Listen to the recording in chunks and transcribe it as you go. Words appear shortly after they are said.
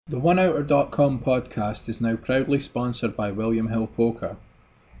The OneOuter.com podcast is now proudly sponsored by William Hill Poker.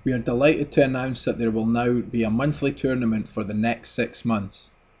 We are delighted to announce that there will now be a monthly tournament for the next 6 months.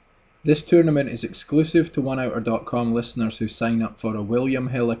 This tournament is exclusive to OneOuter.com listeners who sign up for a William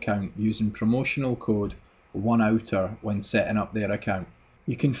Hill account using promotional code OneOuter when setting up their account.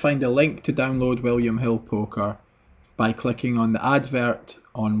 You can find a link to download William Hill Poker by clicking on the advert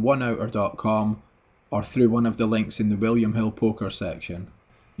on OneOuter.com or through one of the links in the William Hill Poker section.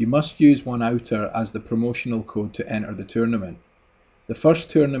 You must use OneOuter as the promotional code to enter the tournament. The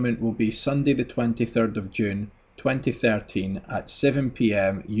first tournament will be Sunday the 23rd of June 2013 at 7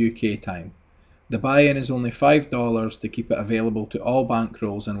 p.m. UK time. The buy-in is only $5 to keep it available to all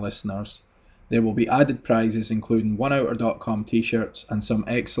bankrolls and listeners. There will be added prizes including OneOuter.com t-shirts and some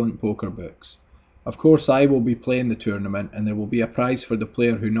excellent poker books. Of course I will be playing the tournament and there will be a prize for the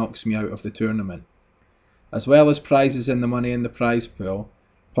player who knocks me out of the tournament. As well as prizes in the money in the prize pool,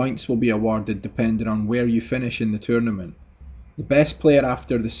 points will be awarded depending on where you finish in the tournament. The best player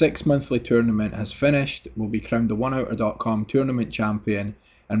after the 6 monthly tournament has finished will be crowned the OneOuter.com tournament champion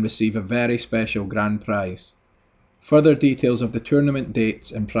and receive a very special grand prize. Further details of the tournament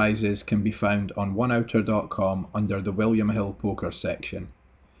dates and prizes can be found on OneOuter.com under the William Hill Poker section.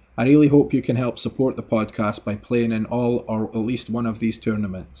 I really hope you can help support the podcast by playing in all or at least one of these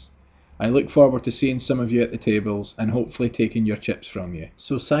tournaments. I look forward to seeing some of you at the tables and hopefully taking your chips from you.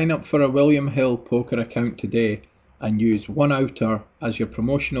 So sign up for a William Hill Poker account today and use OneOuter as your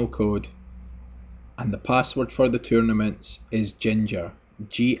promotional code, and the password for the tournaments is Ginger,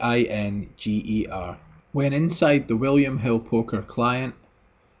 Ginger. When inside the William Hill Poker client,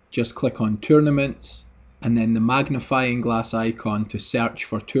 just click on Tournaments and then the magnifying glass icon to search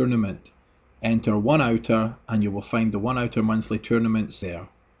for tournament. Enter OneOuter and you will find the OneOuter monthly tournaments there.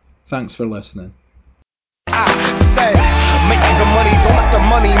 Thanks for listening. I say, making the money, don't let the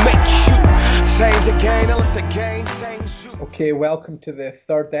money make you. Change the game, don't let the game change you. Okay, welcome to the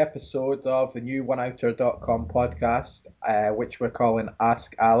third episode of the new OneOuter.com podcast, which we're calling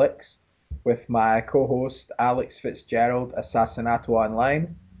Ask Alex, with my co-host Alex Fitzgerald, Assassinato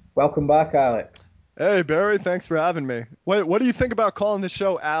Online. Welcome back, Alex. Hey, Barry, thanks for having me. What do you think about calling the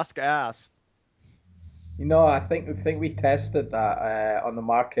show Ask Ass? You know, I think we tested that on the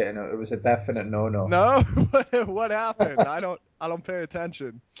market, and it was a definite no-no. No? What happened? I don't pay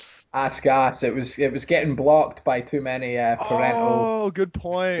attention. Ask Ass. It was getting blocked by too many parental. Oh, good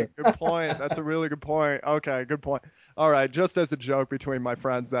point. Good point. That's a really good point. Okay, good point. All right, just as a joke between my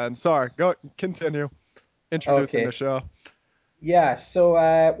friends then. Sorry, go continue introducing the show. Yeah, so,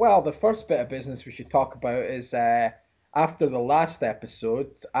 well, the first bit of business we should talk about is after the last episode,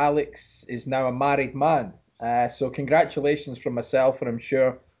 Alex is now a married man. So congratulations from myself and I'm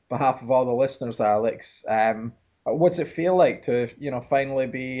sure behalf of all the listeners, Alex. What's it feel like to, finally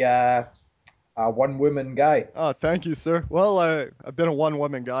be a one-woman guy? Oh, thank you, sir. Well, I've been a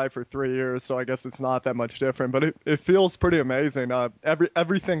one-woman guy for 3 years, so I guess it's not that much different, but it feels pretty amazing.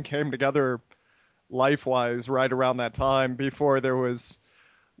 Everything came together life-wise right around that time before there was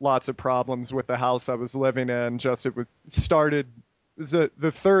lots of problems with the house I was living in. It was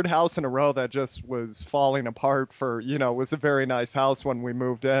the third house in a row that just was falling apart it was a very nice house when we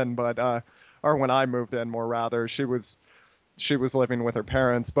moved in, or when I moved in more rather. She was living with her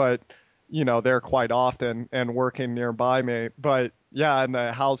parents, but they're quite often and working nearby me. But yeah, and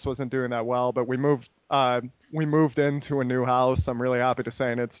the house wasn't doing that well, but we moved into a new house. I'm really happy to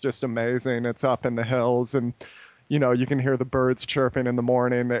say, and it's just amazing. It's up in the hills, and you can hear the birds chirping in the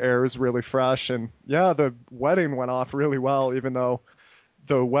morning. The air is really fresh, and yeah, the wedding went off really well, even though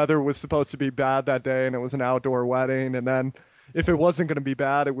the weather was supposed to be bad that day, and it was an outdoor wedding. And then if it wasn't going to be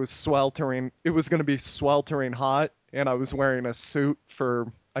bad, it was sweltering. It was going to be sweltering hot, and I was wearing a suit for,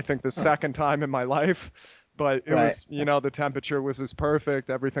 I think, the second time in my life. But it was, the temperature was just perfect.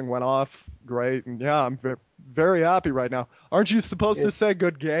 Everything went off great. And yeah, I'm very happy right now. Aren't you supposed to say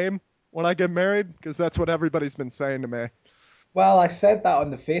good game when I get married? Because that's what everybody's been saying to me. Well, I said that on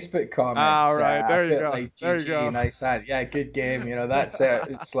the Facebook comments. All right, there you go. Like, there you go. nice hand. Yeah, good game. That's it.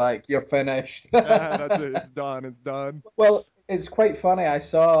 It's like, you're finished. Yeah, that's it. It's done. It's done. Well, it's quite funny. I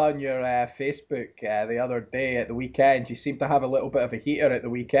saw on your Facebook the other day at the weekend, you seemed to have a little bit of a heater at the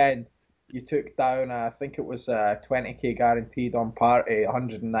weekend. You took down, I think it was 20k guaranteed on party,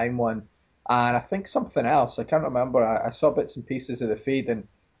 109 one, and I think something else. I can't remember. I saw bits and pieces of the feed, and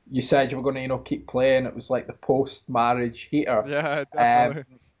you said you were going to, keep playing. It was like the post-marriage heater. Yeah,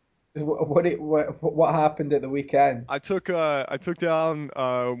 definitely. What happened at the weekend? I took down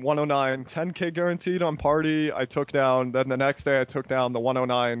 109 10K guaranteed on party. I took down then the next day I took down the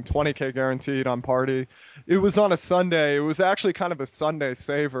 109 20K guaranteed on party. It was on a Sunday. It was actually kind of a Sunday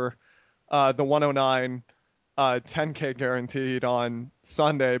saver. The 109 10K guaranteed on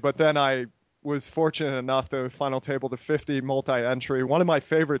Sunday, but then I was fortunate enough to final table the 50 multi-entry. One of my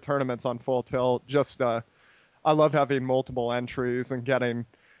favorite tournaments on Full Tilt. Just I love having multiple entries and getting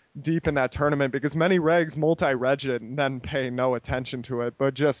deep in that tournament because many regs multi-reg it and then pay no attention to it,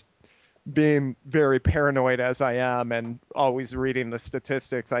 but just being very paranoid as I am and always reading the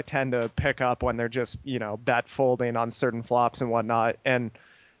statistics, I tend to pick up when they're just, bet folding on certain flops and whatnot. And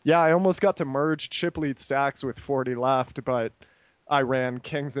yeah, I almost got to merge chip lead stacks with 40 left, but I ran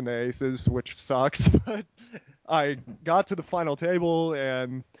kings and aces, which sucks. But I got to the final table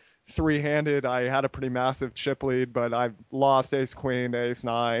and three-handed. I had a pretty massive chip lead, but I lost ace queen, ace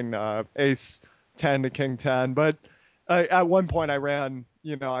nine, ace 10 to king 10. But at one point I ran,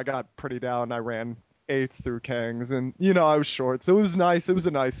 I got pretty down. I ran eights through kings, and I was short, so it was nice. It was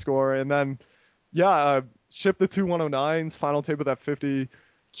a nice score, and then yeah, shipped the two 109s, final table that 50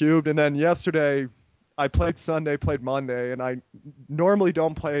 cubed, and then yesterday I played Sunday, played Monday, and I normally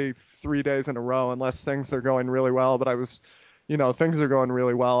don't play 3 days in a row unless things are going really well. But things are going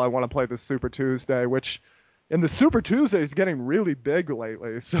really well. I want to play the Super Tuesday, which in the Super Tuesday is getting really big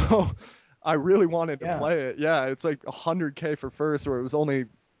lately. So I really wanted to Yeah. play it. Yeah, it's like 100K for first, where it was only,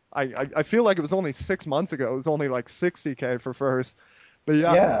 I feel like it was only 6 months ago. It was only like 60K for first. But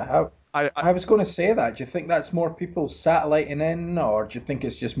yeah, Yeah, I I was going to say that. Do you think that's more people satelliting in, or do you think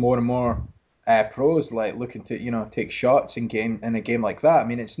it's just more and more pros like looking to, take shots in a game like that? I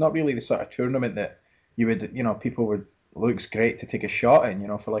mean, it's not really the sort of tournament that you would, people would looks great to take a shot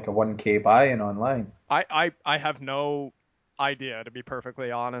in, for like a 1K buy-in online. I have no idea, to be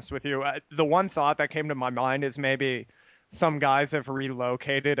perfectly honest with you. The one thought that came to my mind is maybe some guys have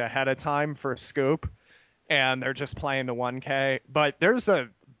relocated ahead of time for Scoop and they're just playing the 1K. But there's a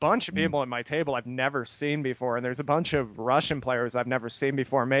bunch of Mm. people at my table I've never seen before, and there's a bunch of Russian players I've never seen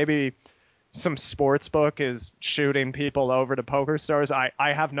before. Maybe some sports book is shooting people over to Poker Stars. I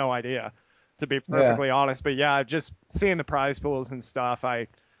have no idea, to be Yeah. perfectly honest. But yeah, just seeing the prize pools and stuff, I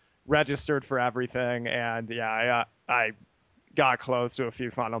registered for everything, and yeah, I got close to a few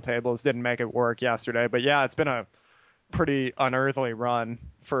final tables. Didn't make it work yesterday, but yeah, it's been a pretty unearthly run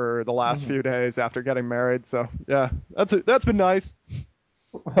for the last Mhm. few days after getting married. So yeah, that's been nice.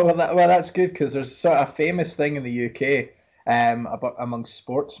 That's good because there's sort of a famous thing in the UK about among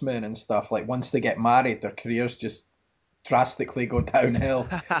sportsmen and stuff. Like once they get married, their careers just drastically go downhill.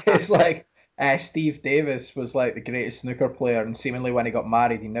 It's like Steve Davis was like the greatest snooker player, and seemingly when he got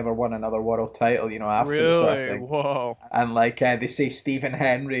married, he never won another world title, after sort of Really? thing. Whoa. And like they say, Stephen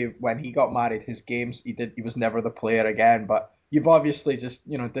Henry, when he got married, his games he was never the player again. But you've obviously just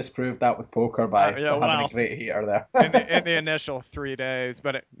disproved that with poker Yeah, by having a well, great heater in the there. initial 3 days,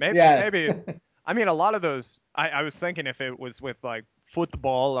 but Yeah. maybe I mean a lot of those. I was thinking if it was with like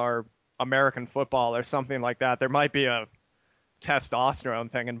football or American football or something like that, there might be a testosterone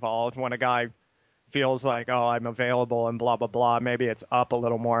thing involved when a guy feels like, oh, I'm available and blah blah blah. Maybe it's up a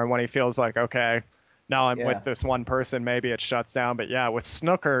little more, and when he feels like, okay, now I'm with Yeah. this one person, maybe it shuts down. But yeah, with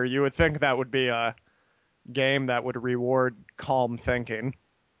snooker, you would think that would be a game that would reward calm thinking.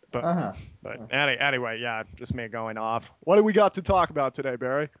 But Uh-huh. anyway, yeah, just me going off. What do we got to talk about today,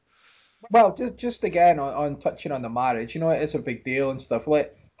 Barry? Well, just again on touching on the marriage, it is a big deal and stuff.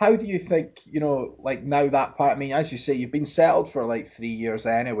 Like, how do you think, like now that part? I mean, as you say, you've been settled for like 3 years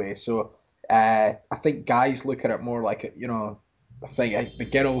anyway, so I think guys look at it more like, I think the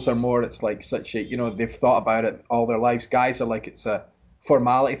girls are more. It's like such a, they've thought about it all their lives. Guys are like it's a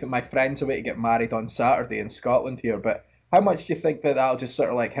formality. I think my friend's away to get married on Saturday in Scotland here, but how much do you think that that'll just sort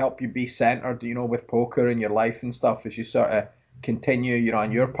of like help you be centered, with poker in your life and stuff as you sort of continue,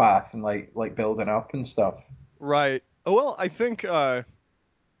 on your path and like building up and stuff. Right. Well, I think there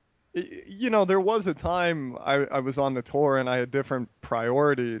was a time I was on the tour and I had different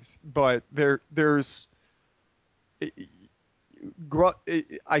priorities, but there's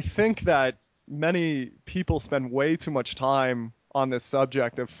I think that many people spend way too much time on this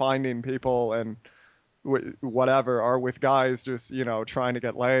subject of finding people and whatever are with guys just trying to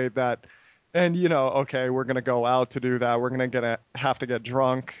get laid that and okay, we're gonna go out to do that, we're gonna have to get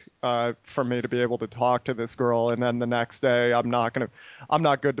drunk for me to be able to talk to this girl, and then the next day I'm not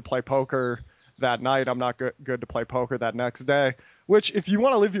good to play poker that night, I'm not good to play poker that next day, which if you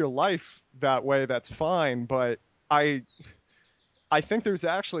want to live your life that way, that's fine, but I I think there's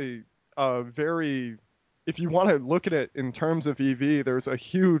actually a very if you want to look at it in terms of EV, there's a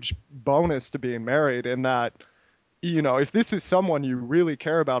huge bonus to being married in that, if this is someone you really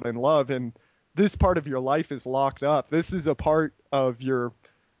care about and love, and this part of your life is locked up, this is a part of your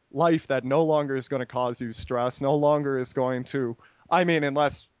life that no longer is going to cause you stress, no longer is going to, I mean,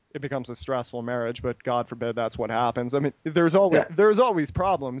 unless it becomes a stressful marriage, but God forbid that's what happens. I mean, there's always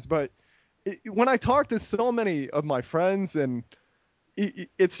problems, but when I talk to so many of my friends, and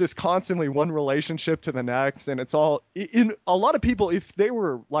it's just constantly one relationship to the next, and it's all in a lot of people, if they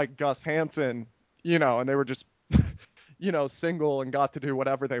were like Gus Hansen, and they were just single and got to do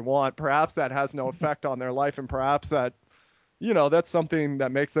whatever they want, perhaps that has no effect on their life, and perhaps that that's something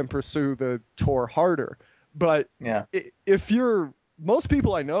that makes them pursue the tour harder. But Yeah. if you're, most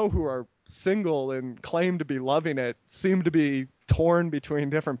people I know who are single and claim to be loving it seem to be torn between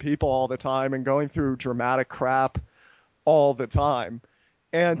different people all the time and going through dramatic crap all the time.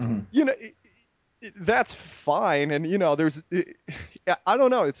 And, that's fine. And, I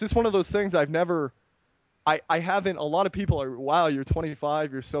don't know. It's just one of those things I haven't, a lot of people are, wow, you're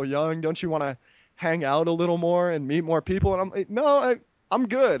 25, you're so young. Don't you want to hang out a little more and meet more people? And I'm like, no, I'm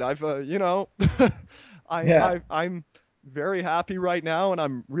good. I'm very happy right now. And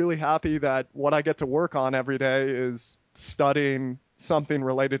I'm really happy that what I get to work on every day is studying something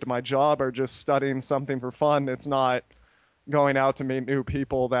related to my job or just studying something for fun. It's not going out to meet new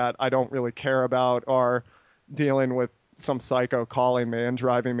people that I don't really care about, or dealing with some psycho calling me and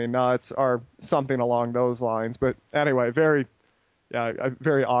driving me nuts, or something along those lines. But anyway, a very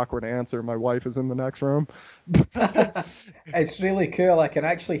awkward answer. My wife is in the next room. It's really cool. I can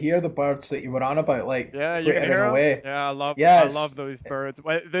actually hear the birds that you were on about, like Yeah, you can twittering hear them. away. Yeah, I Yes. love those birds.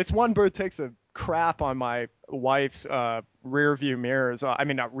 This one bird takes a crap on my wife's rear view mirrors. I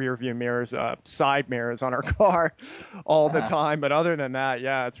mean, not rear view mirrors, side mirrors on her car all the time. But other than that,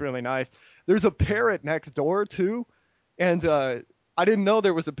 yeah, it's really nice. There's a parrot next door too, and I didn't know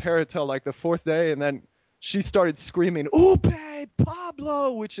there was a parrot till like the fourth day, and then she started screaming, "Upe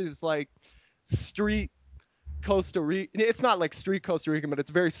Pablo," which is like street Costa Rican. It's not like street Costa Rican, but it's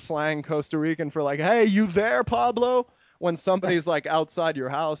very slang Costa Rican for like, "Hey, you there, Pablo?" When somebody's like outside your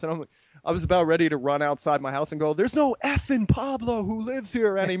house, and I was about ready to run outside my house and go, "There's no effing Pablo who lives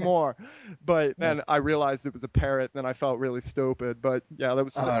here anymore." But then I realized it was a parrot, and then I felt really stupid. But yeah, All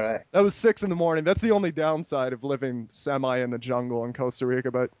right. that was 6 a.m. That's the only downside of living semi in the jungle in Costa Rica.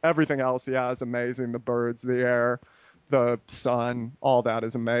 But everything else, yeah, is amazing. The birds, the air, the sun, all that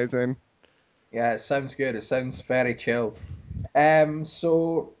is amazing. Yeah, it sounds good. It sounds very chill.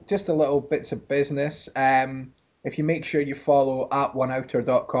 So just a little bits of business. If you make sure you follow at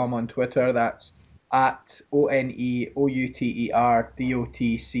oneouter.com on Twitter, that's at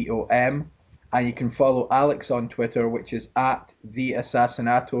ONEOUTERDOTCOM. And you can follow Alex on Twitter, which is at the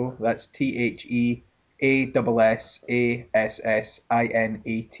Assassinato. That's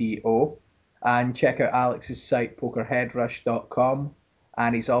TheAssassinato. And check out Alex's site, pokerheadrush.com.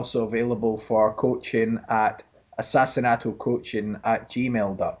 And he's also available for coaching at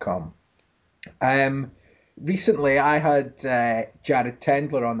assassinatocoaching@gmail.com. Um, Recently, I had Jared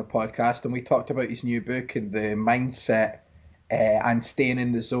Tendler on the podcast, and we talked about his new book and the mindset and staying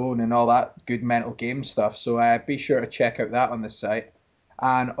in the zone and all that good mental game stuff. So be sure to check out that on the site.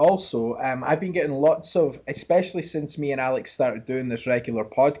 And also, I've been getting lots of, especially since me and Alex started doing this regular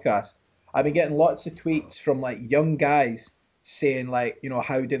podcast, I've been getting lots of tweets from like young guys saying like,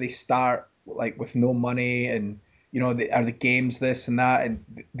 how do they start like with no money, and are the games this and that, and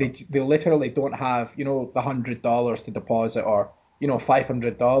they literally don't have the $100 to deposit, or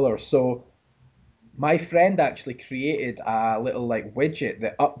 $500. So my friend actually created a little like widget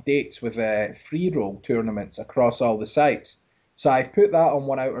that updates with free roll tournaments across all the sites. So I've put that on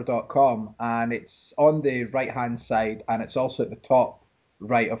oneouter.com, and it's on the right hand side, and it's also at the top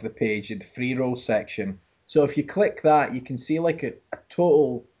right of the page in the free roll section. So if you click that, you can see like a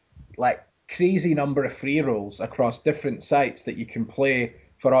total like crazy number of free rolls across different sites that you can play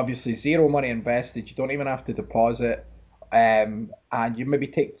for obviously zero money invested. You don't even have to deposit, and you maybe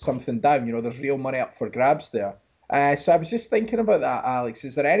take something down. There's real money up for grabs there. So I was just thinking about that, Alex.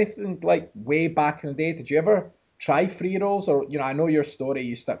 Is there anything like way back in the day? Did you ever try free rolls? Or I know your story,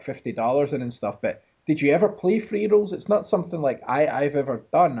 you stuck $50 in and stuff, but did you ever play free rolls? It's not something like I've ever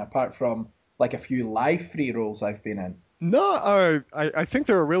done, apart from like a few live free rolls I've been in. No, I think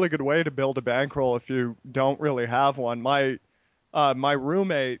they're a really good way to build a bankroll if you don't really have one. My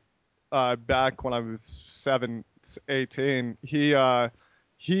roommate, back when I was 18,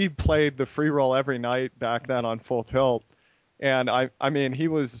 he played the free roll every night back then on Full Tilt. And I mean, he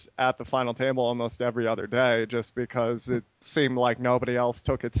was at the final table almost every other day just because it seemed like nobody else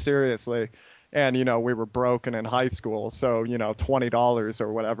took it seriously. And, we were broken in high school. So, $20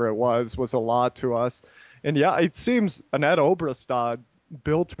 or whatever it was a lot to us. And yeah, it seems Annette Obrestad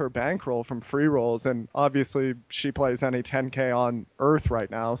built her bankroll from free rolls. And obviously she plays any 10K on earth right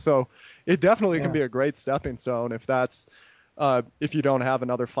now. So it definitely can Yeah. be a great stepping stone if you don't have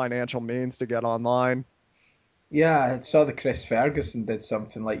another financial means to get online. Yeah, I saw the Chris Ferguson did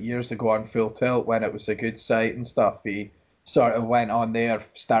something like years ago on Full Tilt when it was a good site and stuff. He sort of went on there,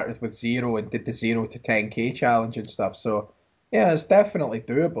 started with zero and did the 0 to 10K challenge and stuff. So yeah, it's definitely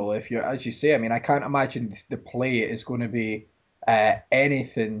doable if you're, as you say. I mean, I can't imagine the play is going to be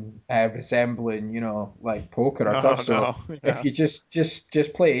anything resembling, like poker or No, tough. So no. if Yeah. you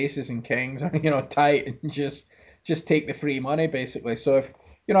just play aces and kings, or tight, and just take the free money basically. So if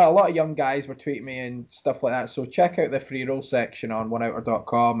a lot of young guys were tweeting me and stuff like that. So check out the free roll section on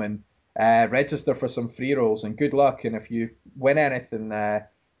oneouter.com and register for some free rolls. And good luck. And if you win anything,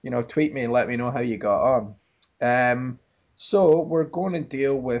 tweet me and let me know how you got on. So we're going to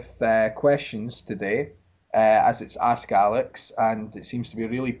deal with questions today, as it's Ask Alex, and it seems to be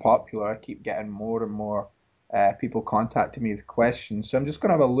really popular. I keep getting more and more people contacting me with questions. So I'm just going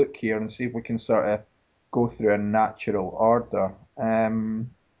to have a look here and see if we can sort of go through a natural order.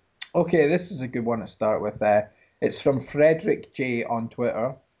 Okay, this is a good one to start with. It's from Frederick J on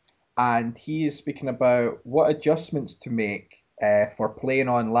Twitter, and he is speaking about what adjustments to make for playing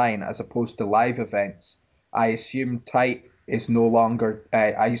online as opposed to live events. I assume tight is no longer.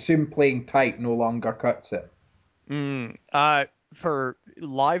 I assume playing tight no longer cuts it. For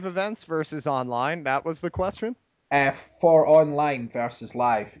live events versus online, that was the question. For online versus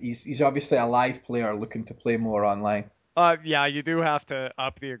live, he's obviously a live player looking to play more online. Yeah, you do have to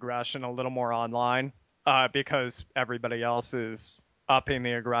up the aggression a little more online, because everybody else is upping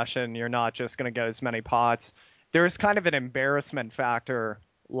the aggression. You're not just going to get as many pots. There's kind of an embarrassment factor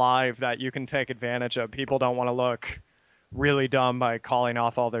live that you can take advantage of. People don't want to look really dumb by calling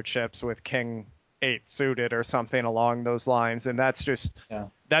off all their chips with king eight suited or something along those lines, and Yeah.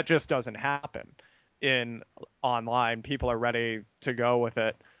 that just doesn't happen in online. People are ready to go with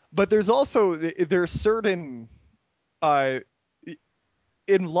it. But there's certain uh,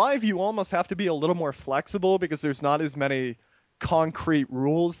 in live, you almost have to be a little more flexible because there's not as many concrete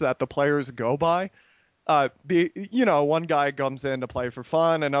rules that the players go by. One guy comes in to play for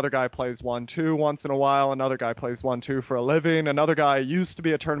fun, another guy plays 1-2 once in a while, another guy plays 1-2 for a living, another guy used to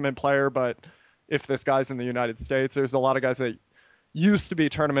be a tournament player, but if this guy's in the United States, there's a lot of guys that used to be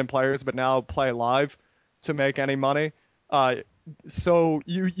tournament players but now play live to make any money. Uh, so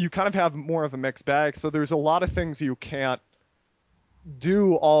you kind of have more of a mixed bag. So there's a lot of things you can't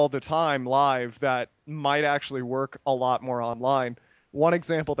do all the time live that might actually work a lot more online. One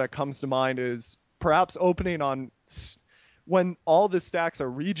example that comes to mind is perhaps opening on when all the stacks are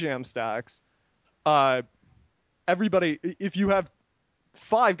rejam stacks. Uh, Everybody, if you have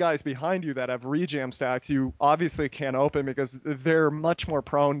five guys behind you that have rejam stacks, you obviously can't open because they're much more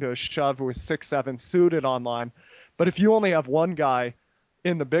prone to shove with 6-7 suited online. But if you only have one guy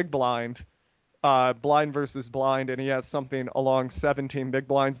in the big blind, blind versus blind, and he has something along 17 big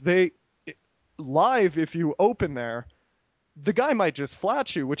blinds. Live, if you open there, the guy might just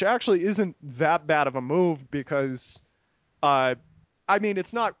flat you, which actually isn't that bad of a move because, uh, I mean,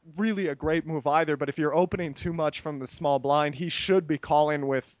 it's not really a great move either. But if you're opening too much from the small blind, he should be calling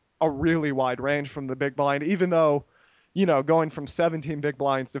with a really wide range from the big blind, even though, going from 17 big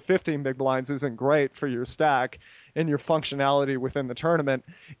blinds to 15 big blinds isn't great for your stack and your functionality within the tournament.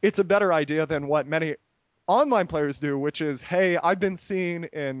 It's a better idea than what many online players do, which is, hey, I've been seeing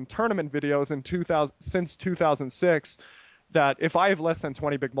in tournament videos since 2006 that if I have less than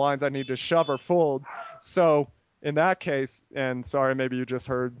 20 big blinds, I need to shove or fold. So in that case, and sorry, maybe you just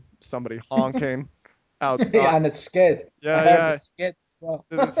heard somebody honking outside. Yeah, and it's skid. I Yeah, heard the yeah. skid as well.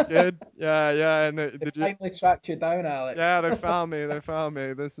 Did it skid? Yeah, yeah. And They finally tracked you down, Alex. yeah, they found me. They found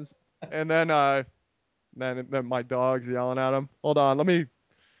me. And then my dog's yelling at him. Hold on, let me.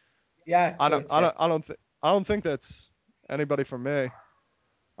 Yeah, I go don't, and I check. don't, I don't, th- I don't think that's anybody from me.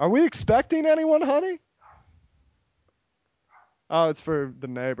 Are we expecting anyone, honey? Oh, it's for the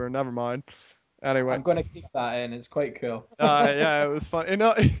neighbor. Never mind. Anyway, I'm going to keep that in. It's quite cool. yeah, it was fun.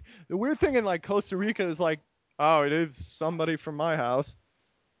 The weird thing in like Costa Rica is like, oh, it is somebody from my house,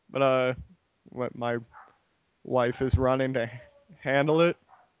 but what my wife is running to handle it.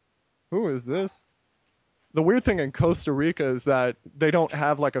 Who is this? The weird thing in Costa Rica is that they don't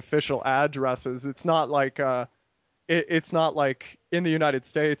have like official addresses. It's not like in the United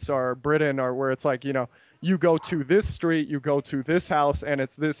States or Britain or where it's like, you go to this street, you go to this house, and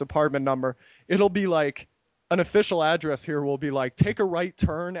it's this apartment number. It'll be like an official address here will be like, take a right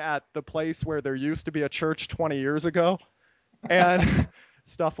turn at the place where there used to be a church 20 years ago, and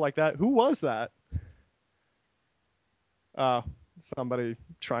stuff like that. Who was that? Somebody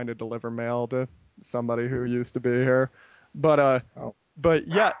trying to deliver mail to somebody who used to be here. But Oh. but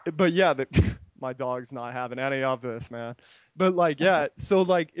yeah, my dog's not having any of this, man. But like, yeah, so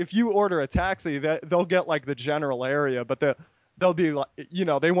like if you order a taxi, they'll get like the general area, but they'll be like,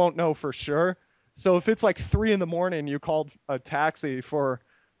 they won't know for sure. So if it's like 3 a.m, you called a taxi for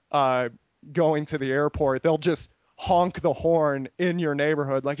going to the airport, they'll just honk the horn in your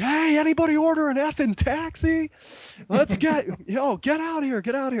neighborhood like, hey, anybody order an effing taxi? Let's get out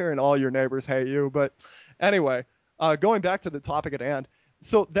here, and all your neighbors hate you. But anyway, going back to the topic at hand,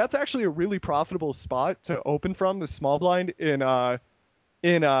 so that's actually a really profitable spot to open from, the small blind in online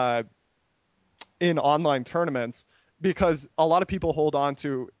tournaments, because a lot of people hold on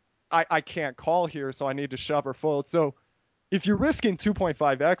to, I can't call here, so I need to shove or fold. So if you're risking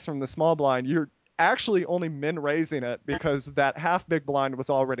 2.5x from the small blind, you're actually only min raising it because that half big blind was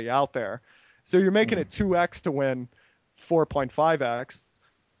already out there. So you're making it 2x to win 4.5x,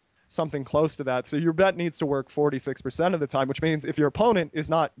 something close to that. So your bet needs to work 46% of the time, which means if your opponent is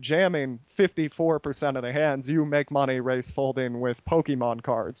not jamming 54% of the hands, you make money race folding with Pokemon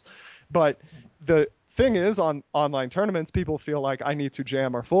cards. But the thing is, on online tournaments, people feel like I need to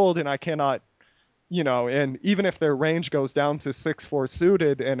jam or fold, and I cannot, and even if their range goes down to 6-4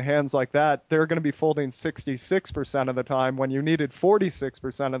 suited and hands like that, they're going to be folding 66% of the time when you needed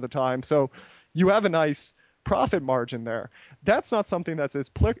 46% of the time. So you have a nice profit margin there. That's not something that's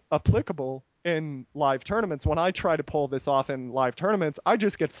as applicable in live tournaments. When I try to pull this off in live tournaments, I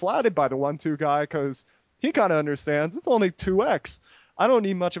just get flatted by the 1-2 guy because he kind of understands it's only 2x. I don't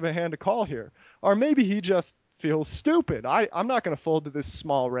need much of a hand to call here. Or maybe he just feels stupid. I'm not going to fold to this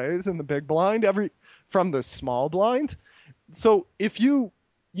small raise in the big blind from the small blind. So if you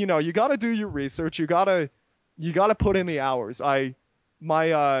got to do your research, you got to put in the hours.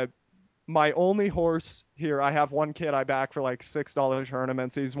 My only horse here, I have one kid I back for like $6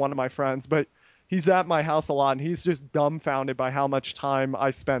 tournaments. He's one of my friends, but he's at my house a lot, and he's just dumbfounded by how much time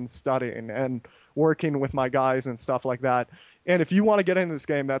I spend studying and working with my guys and stuff like that. And if you want to get into this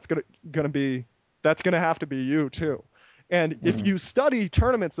game, that's gonna have to be you too. And if you study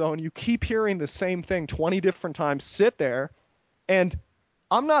tournaments though, and you keep hearing the same thing 20 different times, sit there, and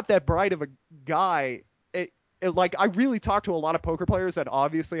I'm not that bright of a guy. Like, I really talk to a lot of poker players that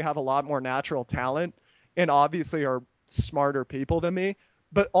obviously have a lot more natural talent and obviously are smarter people than me,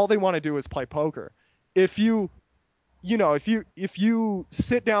 but all they want to do is play poker. If you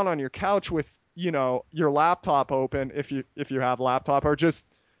sit down on your couch with, your laptop open, if you have a laptop, or just,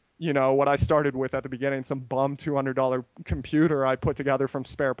 what I started with at the beginning, some bum $200 computer I put together from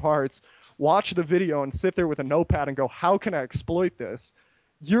spare parts, watch the video and sit there with a notepad and go, how can I exploit this?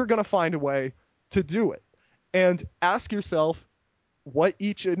 You're going to find a way to do it. And ask yourself what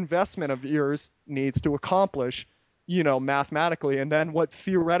each investment of yours needs to accomplish, mathematically, and then what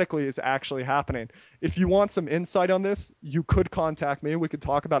theoretically is actually happening. If you want some insight on this, you could contact me. We could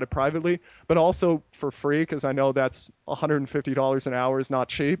talk about it privately, but also for free, because I know that's $150 an hour is not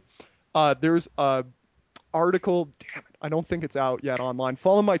cheap. There's a article, damn it, I don't think it's out yet online.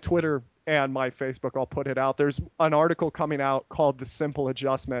 Follow my Twitter and my Facebook. I'll put it out. There's an article coming out called The Simple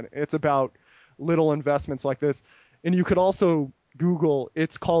Adjustment. It's about little investments like this. And you could also Google,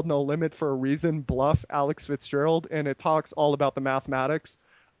 it's called No Limit for a reason, bluff Alex Fitzgerald, and it talks all about the mathematics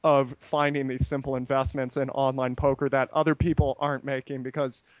of finding these simple investments in online poker that other people aren't making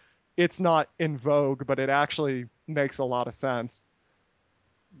because it's not in vogue, but it actually makes a lot of sense.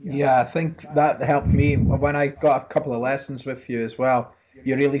 Yeah, I think that helped me when I got a couple of lessons with you as well.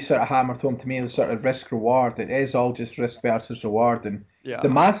 You really sort of hammered home to me the sort of risk reward. It is all just risk versus reward, and Yeah. the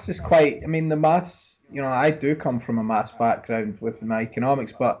maths is quite. I mean, the maths. I do come from a maths background with my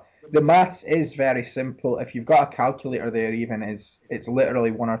economics, but the maths is very simple. If you've got a calculator there, even it's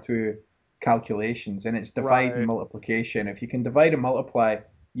literally one or two calculations, and it's divide and Right. multiplication. If you can divide and multiply,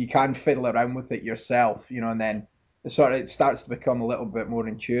 you can fiddle around with it yourself, and then it starts to become a little bit more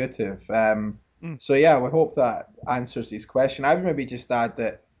intuitive. Mm. So yeah, we hope that answers his question. I would maybe just add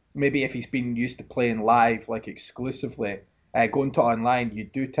that maybe if he's been used to playing live, like exclusively, going to online, you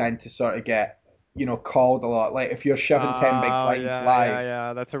do tend to sort of get, called a lot. Like if you're shoving 10 big blinds live,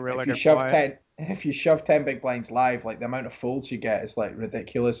 Yeah. That's a really if you good shove point. 10 big blinds live, like the amount of folds you get is like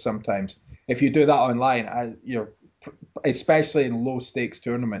ridiculous sometimes. If you do that online, especially in low stakes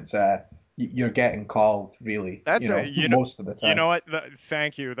tournaments, you're getting called really, That's most of the you time. know what?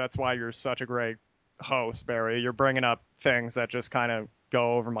 Thank you. That's why you're such a great host, Barry. You're bringing up things that just kind of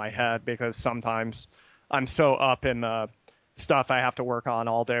go over my head because sometimes I'm so up in the stuff I have to work on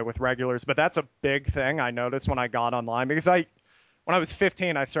all day with regulars. But that's a big thing I noticed when I got online because when I was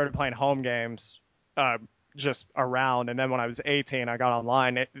 15, I started playing home games, just around, and then when I was 18, I got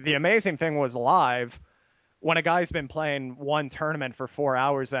online. The amazing thing was live. When a guy's been playing one tournament for 4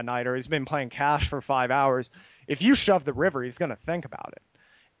 hours that night, or he's been playing cash for 5 hours, if you shove the river, he's going to think about it.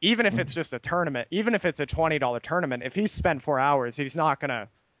 Even if it's just a tournament, even if it's a $20 tournament, if he's spent 4 hours, he's not going to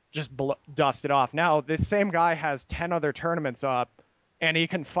just dust it off. Now, this same guy has 10 other tournaments up, and he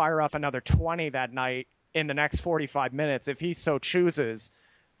can fire up another 20 that night in the next 45 minutes if he so chooses.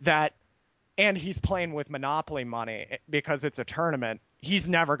 That, and he's playing with Monopoly money because it's a tournament. He's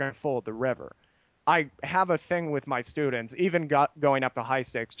never going to fold the river. I have a thing with my students, even going up to high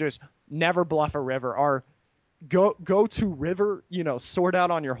stakes, just never bluff a river, or go to river, sort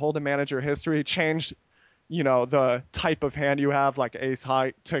out on your hold'em manager history, change, the type of hand you have, like ace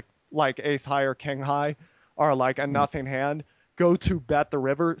high to like ace high or king high, or like a nothing hand. Go to bet the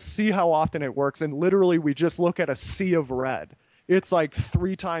river, see how often it works, and literally we just look at a sea of red. It's like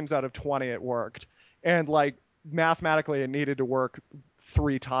 3 times out of 20 it worked, and like mathematically it needed to work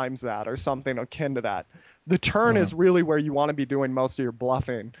 3 times that or something akin to that. The turn is really where you want to be doing most of your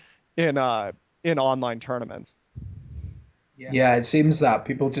bluffing in online tournaments. Yeah, it seems that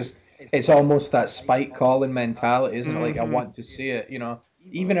people just, it's almost that spike calling mentality, isn't it? Like, I want to see it,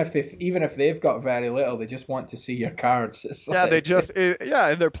 even if they've got very little, they just want to see your cards. It's Yeah,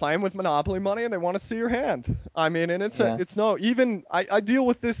 like, they're playing with Monopoly money and they want to see your hand. I mean, and yeah. it's no, even I deal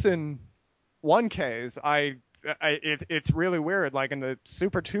with this in 1Ks. It's really weird. Like in the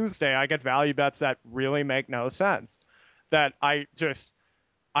Super Tuesday, I get value bets that really make no sense. That I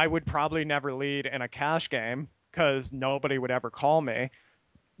would probably never lead in a cash game because nobody would ever call me.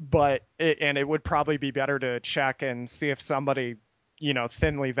 But it would probably be better to check and see if somebody,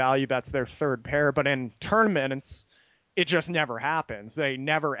 thinly value bets their third pair. But in tournaments, it just never happens. They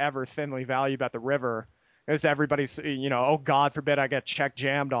never ever thinly value bet the river, as everybody's, oh God forbid I get check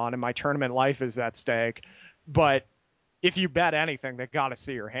jammed on and my tournament life is at stake. But if you bet anything, they got to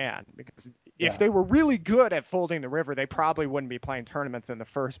see your hand, because if they were really good at folding the river, they probably wouldn't be playing tournaments in the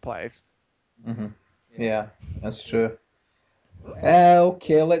first place. Yeah, that's true.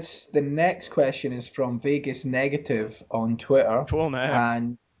 Okay, the next question is from Vegas Negative on Twitter. Cool, man.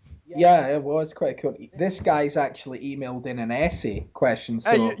 And yeah, it was quite cool. This guy's actually emailed in an essay question. So,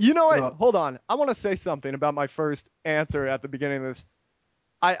 Hey, you know what? Hold on. I want to say something about my first answer at the beginning of this.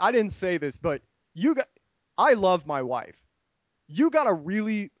 I didn't say this, but I love my wife. You got to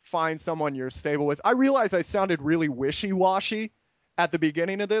really find someone you're stable with. I realize I sounded really wishy-washy at the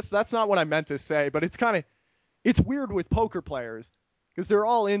beginning of this. That's not what I meant to say, but it's weird with poker players because they're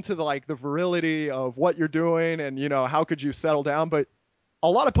all into the virility of what you're doing and, how could you settle down. But a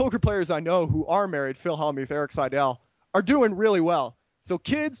lot of poker players I know who are married, Phil Hellmuth, Eric Seidel, are doing really well. So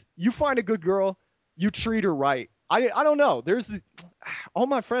kids, you find a good girl, you treat her right. I don't know. There's all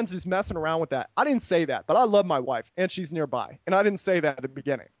my friends just messing around with that. I didn't say that, but I love my wife and she's nearby. And I didn't say that at the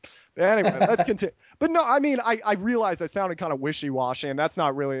beginning. But anyway, let's continue. But no, I mean, I realized I sounded kind of wishy-washy, and that's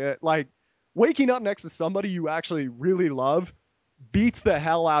not really it. Like, waking up next to somebody you actually really love beats the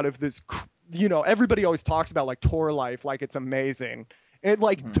hell out of this. Everybody always talks about like tour life, like it's amazing. And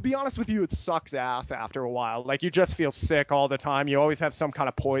to be honest with you, it sucks ass after a while. Like, you just feel sick all the time. You always have some kind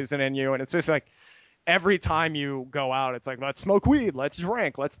of poison in you. And it's just like, every time you go out, it's like, let's smoke weed, let's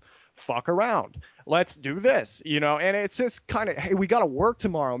drink, let's fuck around, let's do this, and it's just kind of, hey, we got to work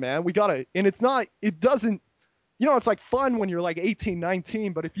tomorrow, man. And it doesn't, it's like fun when you're like 18,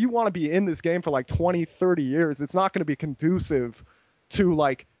 19, but if you want to be in this game for like 20, 30 years, it's not going to be conducive to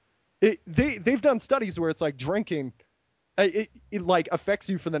like they've done studies where it's like drinking, it like affects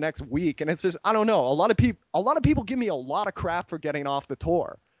you for the next week. And it's just, I don't know. A lot of people give me a lot of crap for getting off the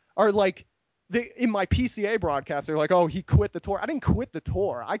tour, or like, in my PCA broadcast, they're like, oh, he quit the tour. I didn't quit the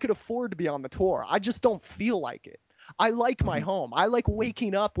tour. I could afford to be on the tour. I just don't feel like it. I like my home. I like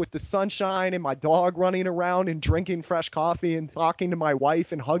waking up with the sunshine and my dog running around and drinking fresh coffee and talking to my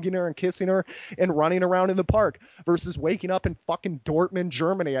wife and hugging her and kissing her and running around in the park, versus waking up in fucking Dortmund,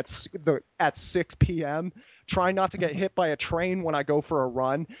 Germany at 6 p.m., trying not to get hit by a train when I go for a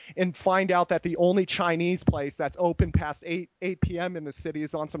run, and find out that the only Chinese place that's open past 8 p.m. in the city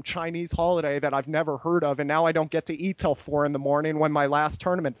is on some Chinese holiday that I've never heard of, and now I don't get to eat till 4 in the morning when my last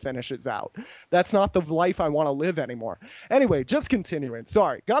tournament finishes out. That's not the life I want to live anymore. Anyway, just continuing.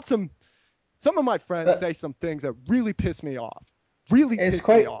 Sorry. Got some of my friends say some things that really piss me off. Me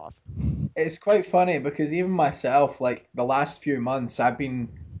off. It's quite funny because even myself, like the last few months, I've been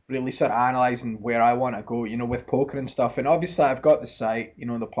really sort of analysing where I want to go, with poker and stuff. And obviously I've got the site, the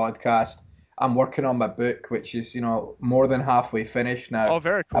podcast. I'm working on my book, which is, more than halfway finished now, Oh,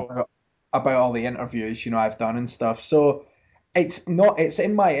 very cool. about all the interviews, I've done and stuff. So it's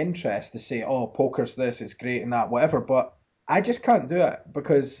in my interest to say, oh, poker's this, it's great and that, whatever, but I just can't do it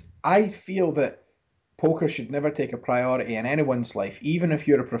because I feel that poker should never take a priority in anyone's life, even if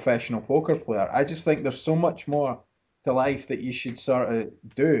you're a professional poker player. I just think there's so much more to life that you should sort of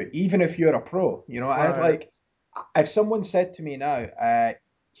do, even if you're a pro. I'd Right. like if someone said to me now,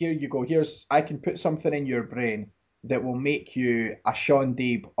 here you go, I can put something in your brain that will make you a Sean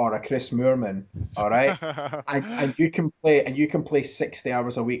Deeb or a Chris Moorman, all right? And you can play 60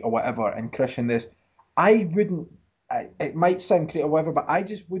 hours a week or whatever and crush in this. I wouldn't it might sound great or whatever, but I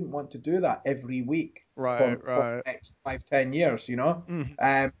just wouldn't want to do that every week Right, for right. the next 5, 10 years,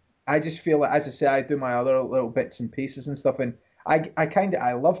 Mhm. I just feel like, as I say, I do my other little bits and pieces and stuff, and I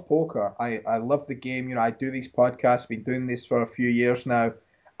love poker. I love the game. I do these podcasts, been doing this for a few years now,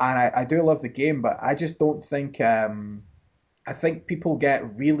 and I do love the game, but I just don't think I think people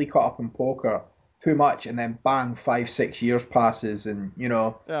get really caught up in poker too much, and then bang, 5, 6 years passes, and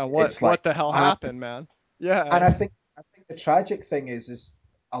Yeah, it's like what the hell what happened? happened, man? And Yeah. I think the tragic thing is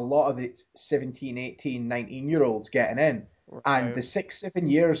a lot of the 17, 18, 19 year olds getting in. And Right. the 6, 7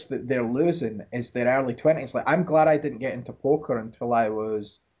 years that they're losing is their early 20s. Like, I'm glad I didn't get into poker until I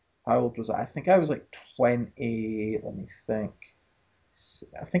was, how old was I? I think I was like 20, let me think.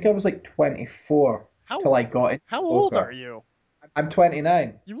 I think I was like 24 How till I got into how old are poker. you? I'm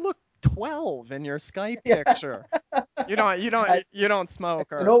 29. You look 12 in your Skype Yeah. picture. It's You don't smoke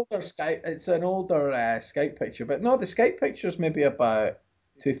it's an or older Skype picture, but no, the Skype picture's maybe about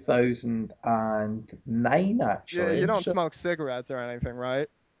 2009 you actually. don't So smoke cigarettes or anything, right?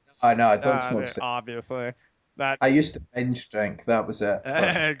 I know I don't smoke cigarettes. Obviously. That I used to binge drink. That was it.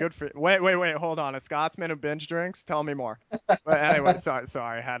 But good for you. Wait, hold on. A Scotsman who binge drinks? Tell me more. But anyway,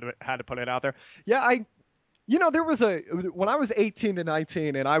 sorry, had to put it out there. Yeah, there was when I was 18 to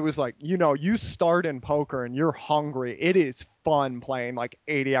 19 and I was like, you start in poker and you're hungry. It is fun playing like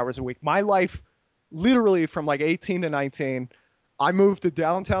 80 hours a week. My life literally from like 18 to 19, I moved to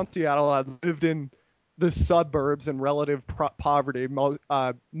downtown Seattle. I lived in the suburbs in relative poverty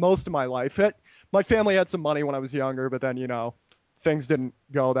most of my life. My family had some money when I was younger, but then, things didn't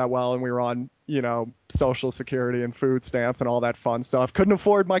go that well and we were on, social security and food stamps and all that fun stuff. Couldn't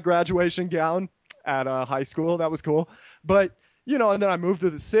afford my graduation gown at high school. That was cool. But, and then I moved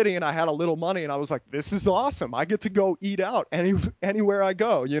to the city and I had a little money and I was like, this is awesome. I get to go eat out anywhere I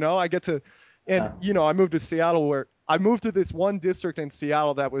go, I get to, and, yeah, I moved to Seattle where I moved to this one district in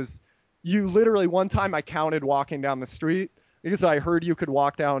Seattle that was, you literally one time I counted walking down the street because I heard you could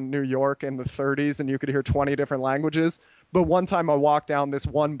walk down New York in the 30s and you could hear 20 different languages. But one time I walked down this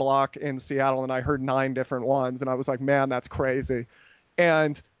one block in Seattle and I heard 9 different ones and I was like, man, that's crazy.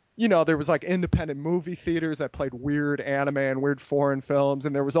 And there was like independent movie theaters that played weird anime and weird foreign films,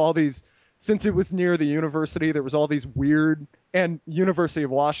 and there was all these. Since it was near the university, there was all these weird. And University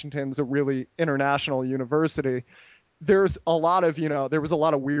of Washington's a really international university. There's a lot of there was a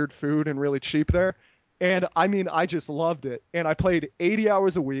lot of weird food and really cheap there, and I mean I just loved it. And I played 80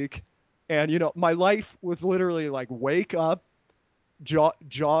 hours a week, and my life was literally like wake up,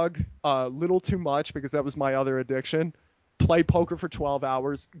 jog a little too much because that was my other addiction, play poker for 12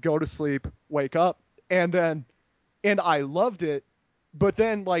 hours, go to sleep, wake up, and I loved it. But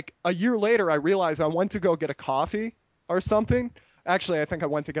then like a year later I realized I went to go get a coffee or something. Actually, I think I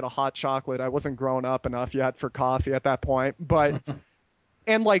went to get a hot chocolate. I wasn't grown up enough yet for coffee at that point. But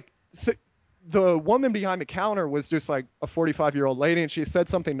and like so, the woman behind the counter was just like a 45-year-old lady and she said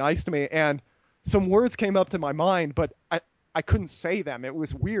something nice to me and some words came up to my mind, but I couldn't say them. It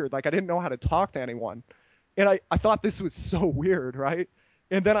was weird. Like I didn't know how to talk to anyone. And I thought this was so weird, right?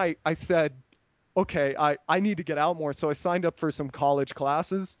 And then I said, okay, I need to get out more. So I signed up for some college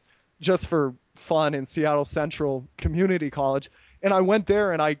classes just for fun in Seattle Central Community College. And I went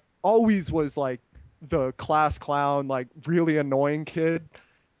there and I always was like the class clown, like really annoying kid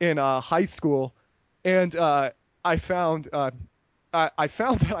in high school. And I found I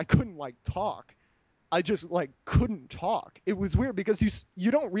found that I couldn't like talk. I just like couldn't talk. It was weird because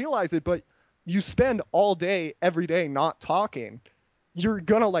you don't realize it, but you spend all day every day not talking. You're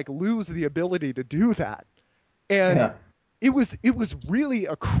gonna like lose the ability to do that. And yeah, it was really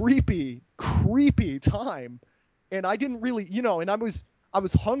a creepy time. And I didn't really, and I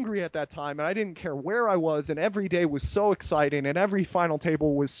was hungry at that time and I didn't care where I was and every day was so exciting and every final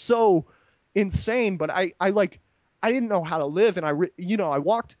table was so insane, but I didn't know how to live and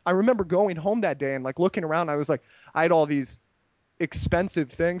I remember going home that day and like looking around I was like I had all these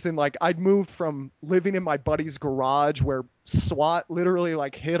expensive things. And like I'd moved from living in my buddy's garage where SWAT literally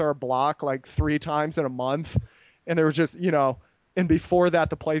like hit our block like 3 times in a month. And there was just, and before that,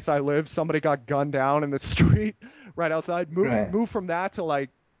 the place I lived, somebody got gunned down in the street right outside. Move from that to like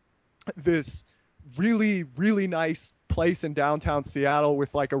this really, really nice place in downtown Seattle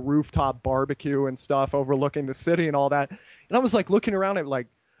with like a rooftop barbecue and stuff overlooking the city and all that. And I was like looking around at like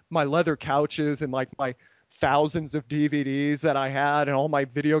my leather couches and like my thousands of DVDs that I had and all my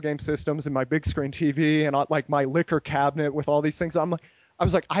video game systems and my big screen TV and like my liquor cabinet with all these things. I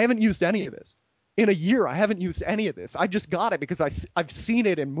was like, I haven't used any of this. In a year, I haven't used any of this. I just got it because I've seen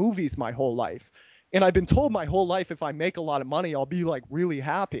it in movies my whole life. And I've been told my whole life if I make a lot of money, I'll be like really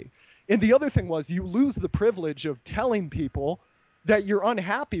happy. And the other thing was you lose the privilege of telling people that you're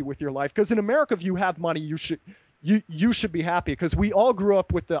unhappy with your life. Because in America, if you have money, you should be happy, because we all grew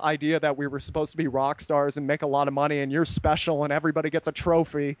up with the idea that we were supposed to be rock stars and make a lot of money and you're special and everybody gets a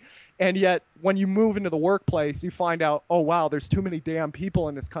trophy. And yet when you move into the workplace, you find out, oh, wow, there's too many damn people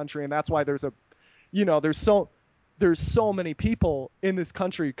in this country. And that's why there's so many people in this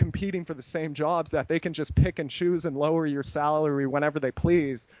country competing for the same jobs that they can just pick and choose and lower your salary whenever they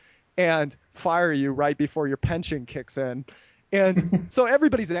please and fire you right before your pension kicks in. And so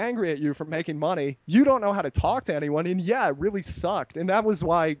everybody's angry at you for making money. You don't know how to talk to anyone. And yeah, it really sucked. And that was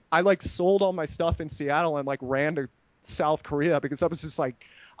why I like sold all my stuff in Seattle and like ran to South Korea, because I was just like,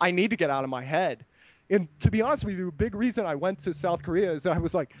 I need to get out of my head. And to be honest with you, the big reason I went to South Korea is I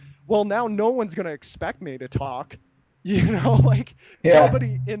was like, well, now no one's going to expect me to talk, like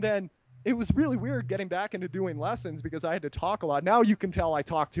nobody. And then it was really weird getting back into doing lessons because I had to talk a lot. Now you can tell I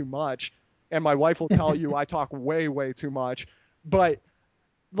talk too much, and my wife will tell you I talk way, way too much. But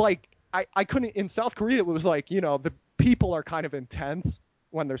like I couldn't, in South Korea, it was like, the people are kind of intense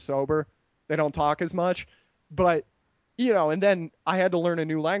when they're sober. They don't talk as much. But, and then I had to learn a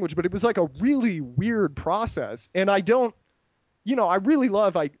new language, but it was like a really weird process. And I really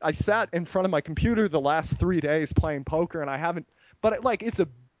love, I sat in front of my computer the last 3 days playing poker, and I haven't, but it's a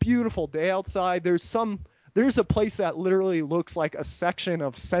beautiful day outside. There's a place that literally looks like a section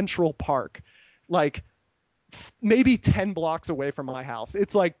of Central Park, like maybe 10 blocks away from my house.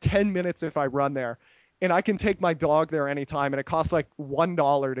 It's like 10 minutes if I run there, and I can take my dog there anytime, and it costs like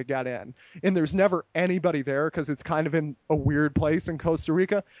 $1 to get in. And there's never anybody there because it's kind of in a weird place in Costa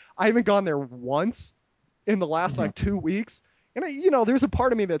Rica. I haven't gone there once in the last like 2 weeks. And there's a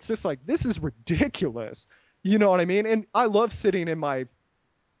part of me that's just like, this is ridiculous. You know what I mean? And I love sitting in my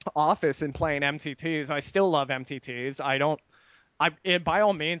office and playing MTTs. I still love MTTs. By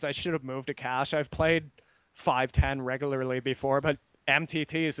all means, I should have moved to cash. I've played 5-10 regularly before, but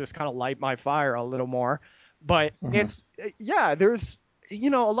MTTs just kind of light my fire a little more. But there's, a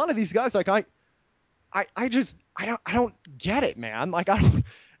lot of these guys, like I don't get it, man. Like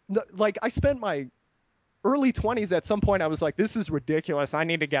I spent my early 20s, at some point I was like, this is ridiculous. I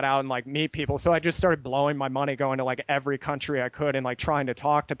need to get out and like meet people. So I just started blowing my money going to like every country I could and like trying to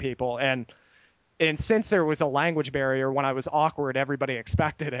talk to people. And since there was a language barrier, when I was awkward, everybody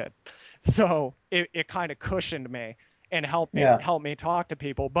expected it. So it kind of cushioned me and helped me talk to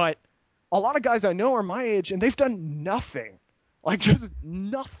people. But a lot of guys I know are my age and they've done nothing, like just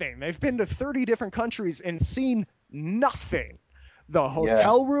nothing. They've been to 30 different countries and seen nothing. The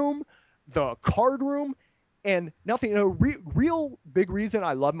hotel room, the card room, and nothing. Real big reason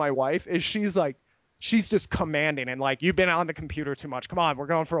I love my wife is she's just commanding and like, you've been on the computer too much. Come on, we're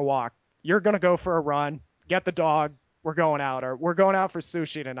going for a walk. You're going to go for a run. Get the dog. We're going out. Or we're going out for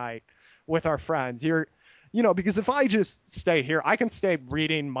sushi tonight with our friends. Because if I just stay here, I can stay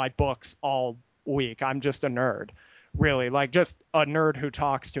reading my books all week. I'm just a nerd, really. Like just a nerd who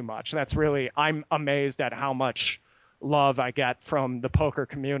talks too much. I'm amazed at how much love I get from the poker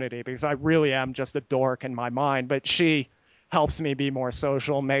community, because I really am just a dork in my mind. But she helps me be more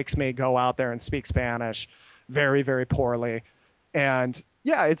social, makes me go out there and speak Spanish very, very poorly. And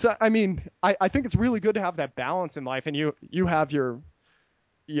yeah, I think it's really good to have that balance in life. And you have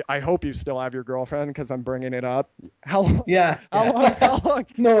I hope you still have your girlfriend, because I'm bringing it up. How long? How long?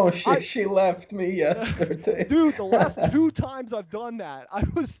 No, she left me yesterday. Dude, the last 2 times I've done that,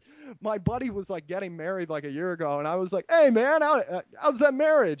 my buddy was like getting married like a year ago, and I was like, hey man, how's that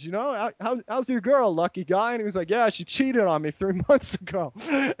marriage? How's your girl, lucky guy? And he was like, yeah, she cheated on me 3 months ago.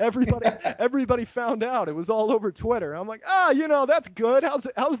 Everybody found out. It was all over Twitter. I'm like, that's good.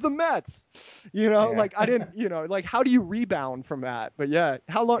 How's the Mets? Like I didn't, like how do you rebound from that? But yeah,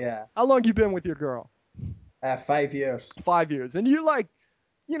 how long you been with your girl? 5 years. 5 years. And you like,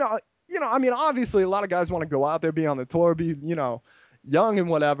 obviously a lot of guys want to go out there, be on the tour, be, young and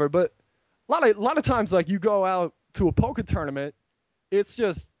whatever. But a lot of times, like you go out to a poker tournament it's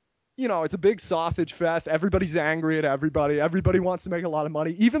just, it's a big sausage fest. Everybody's angry at everybody. Everybody wants to make a lot of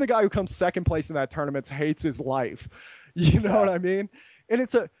money. Even the guy who comes second place in that tournament hates his life. You know what I mean? And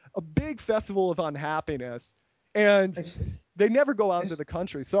it's a big festival of unhappiness. And It's, they never go out into it's the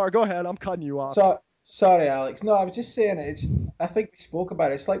country. Sorry, go ahead. I'm cutting you off. so sorry, Alex. No, I was just saying it's. I think we spoke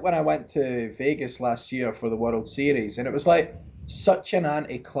about it. It's like when I went to Vegas last year for the World Series, and it was like such an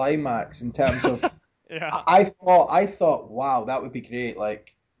anticlimax in terms of. Yeah. I thought, wow, that would be great.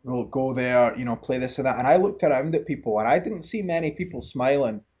 Like, we'll go there, play this and that. And I looked around at people, and I didn't see many people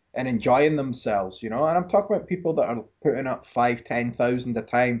smiling and enjoying themselves. And I'm talking about people that are putting up 5, 10,000 a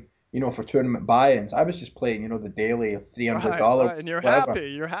time, for tournament buy-ins. I was just playing, the daily Right, $300, right. And you're whatever.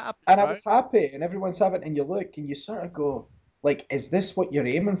 happy. You're happy, And I right? was happy, and everyone's having, and you look, and you sort of go, like, is this what you're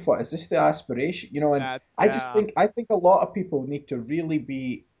aiming for? Is this the aspiration? And Yeah. I think a lot of people need to really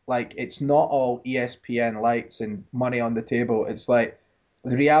be like, it's not all ESPN lights and money on the table. It's like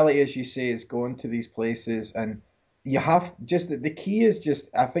the reality, as you say, is going to these places, and you have just the key is just,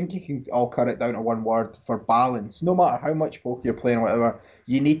 I think you can all cut it down to one word for balance. No matter how much poker you're playing or whatever,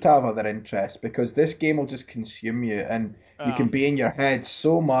 you need to have other interests because this game will just consume you, and you Yeah. can be in your head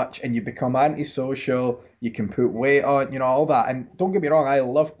so much, and you become antisocial. You can put weight on, all that. And don't get me wrong, I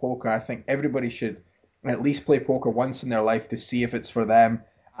love poker. I think everybody should at least play poker once in their life to see if it's for them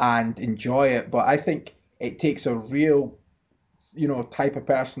and enjoy it. But I think it takes a real, type of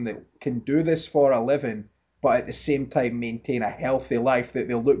person that can do this for a living, but at the same time maintain a healthy life that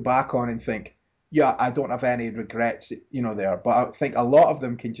they'll look back on and think, yeah, I don't have any regrets, there. But I think a lot of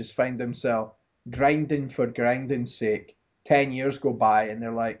them can just find themselves grinding for grinding's sake. 10 years go by and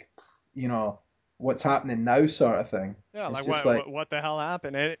they're like, you know, what's happening now, sort of thing. Yeah, It's like just what like, what what the hell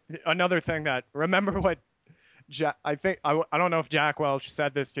happened? Another thing that remember what I think I don't know if Jack Welch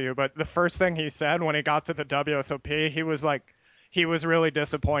said this to you, but the first thing he said when he got to the WSOP, he was like he was really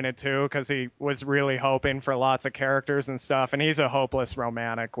disappointed too because he was really hoping for lots of characters and stuff, and he's a hopeless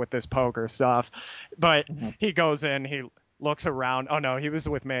romantic with this poker stuff. But mhm. he goes in, he looks around. Oh no, he was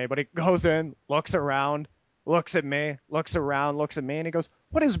with me, but he goes in, looks around, looks at me, looks around, looks at me, and he goes,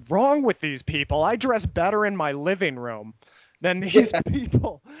 "What is wrong with these people? I dress better in my living room than these Yeah,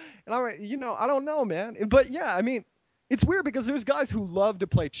 people." And I'm like, I don't know, man. But yeah, I mean, it's weird because there's guys who love to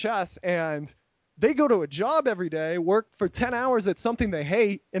play chess and they go to a job every day, work for 10 hours at something they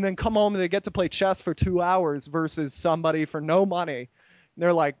hate, and then come home and they get to play chess for 2 hours versus somebody for no money. And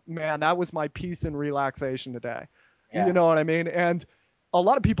they're like, man, that was my peace and relaxation today. You yeah. know what I mean? And a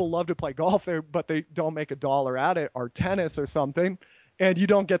lot of people love to play golf, but they don't make a dollar at it, or tennis or something. And you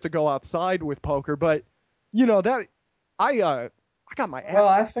don't get to go outside with poker. But, that I got my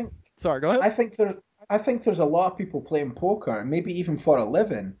Well, sorry, go ahead. I think there, I think there's a lot of people playing poker, and maybe even for a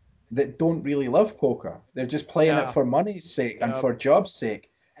living, that don't really love poker. They're just playing it Yeah. for money's sake and Yep. for job's sake.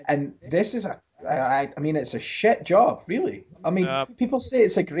 And this is I mean, it's a shit job, really. I mean, Yep. people say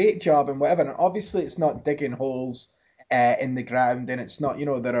it's a great job and whatever, and obviously it's not digging holes in the ground, and it's not,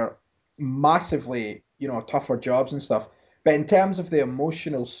 there are massively, tougher jobs and stuff. But in terms of the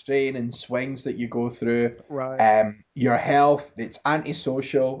emotional strain and swings that you go through, Right. your health, it's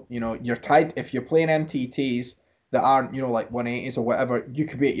antisocial. You're tied. If you're playing MTTs that aren't, like 180s or whatever, you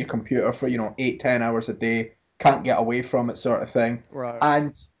could be at your computer for, 8, 10 hours a day, can't get away from it, sort of thing. Right.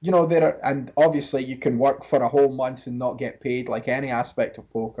 And and obviously you can work for a whole month and not get paid like any aspect of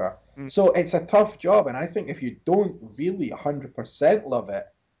poker. Mm. So it's a tough job, and I think if you don't really 100% love it,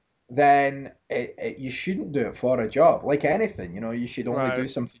 then you shouldn't do it for a job. Like anything, you should only Right. do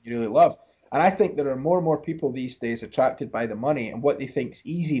something you really love. And I think there are more and more people these days attracted by the money and what they think's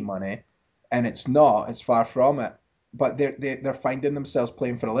easy money, and it's not. It's far from it. But they're finding themselves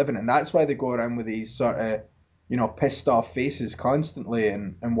playing for a living, and that's why they go around with these sort of, pissed off faces constantly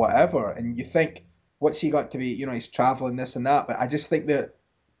and whatever. And you think, what's he got to be? He's traveling this and that. But I just think that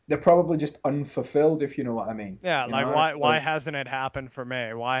they're probably just unfulfilled, if you know what I mean. Yeah, like And why it's why like, hasn't it happened for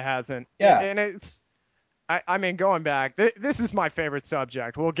me? Why hasn't yeah, and it's I mean going back, this is my favorite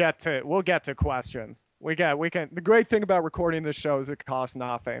subject. We'll get to questions. We can the great thing about recording this show is it costs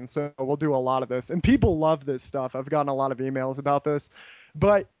nothing. So we'll do a lot of this. And people love this stuff. I've gotten a lot of emails about this.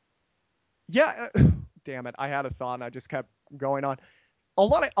 But yeah, damn it, I had a thought and I just kept going on. A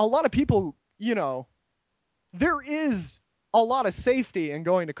lot of people, there is a lot of safety in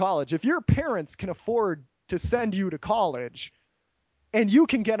going to college. If your parents can afford to send you to college and you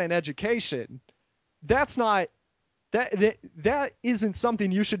can get an education, that's not that isn't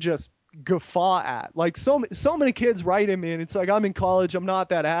something you should just guffaw at. Like so many kids write in me and it's like I'm in college, I'm not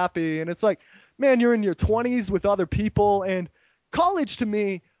that happy, and it's like, man, you're in your 20s with other people, and college to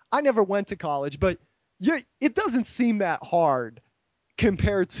me, I never went to college, but it doesn't seem that hard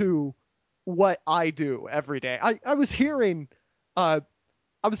compared to what I do every day. I was hearing a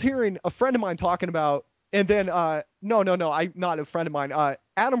friend of mine talking about, and then no, I not a friend of mine.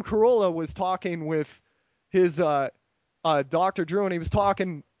 Adam Carolla was talking with his Dr. Drew, and he was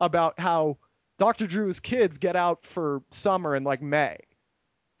talking about how Dr. Drew's kids get out for summer in like May,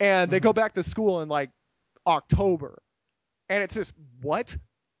 and they go back to school in like October, and it's just what,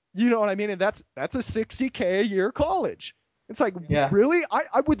 you know what I mean? And that's a $60K a year college. It's like, Yeah. really?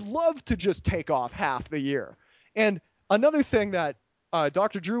 I would love to just take off half the year. And another thing that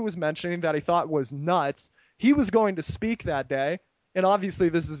Dr. Drew was mentioning that I thought was nuts, he was going to speak that day. And obviously,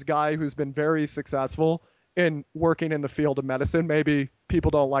 this is a guy who's been very successful in working in the field of medicine. Maybe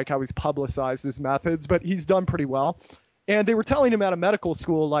people don't like how he's publicized his methods, but he's done pretty well. And they were telling him at a medical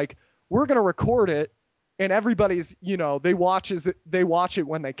school, like, we're going to record it, and everybody's, they watch it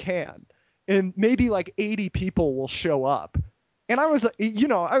when they can, and maybe like 80 people will show up. And I was,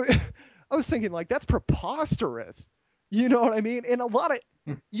 I was thinking, like, that's preposterous. You know what I mean? And a lot of,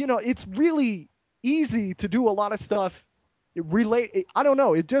 it's really easy to do a lot of stuff. I don't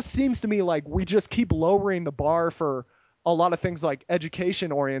know. It just seems to me like we just keep lowering the bar for a lot of things like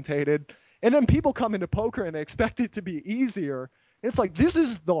education orientated. And then people come into poker and they expect it to be easier. And it's like, this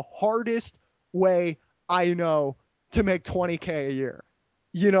is the hardest way I know to make 20K a year.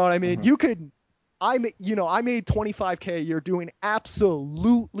 You know what I mean? I made 25K a year doing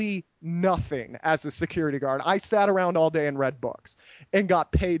absolutely nothing as a security guard. I sat around all day and read books and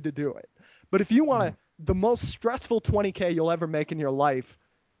got paid to do it. But if you want the most stressful 20K you'll ever make in your life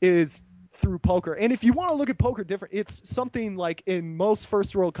is through poker. And if you want to look at poker different, it's something like in most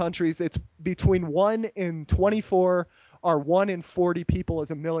first world countries, it's between 1 in 24 or 1 in 40 people is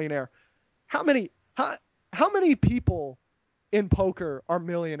a millionaire. How many people in poker are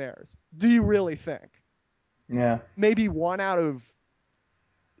millionaires? Do you really think? Yeah. Maybe one out of,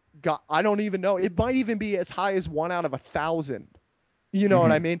 God, I don't even know. It might even be as high as 1 out of 1,000. You know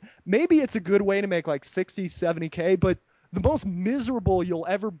what I mean? Maybe it's a good way to make like 60, 70K, but the most miserable you'll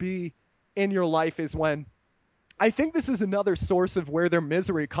ever be in your life is when, I think this is another source of where their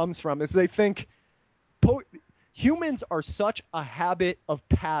misery comes from, is they think humans are such a habit of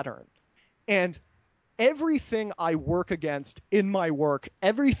pattern. And everything I work against in my work,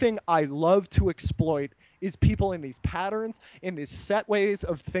 everything I love to exploit is people in these patterns, in these set ways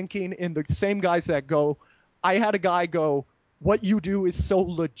of thinking, in the same guys that go, I had a guy go, what you do is so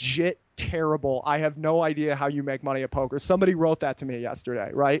legit terrible. I have no idea how you make money at poker. Somebody wrote that to me yesterday,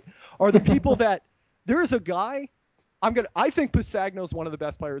 right? Are the people that, there's a guy, I think Pisagno's one of the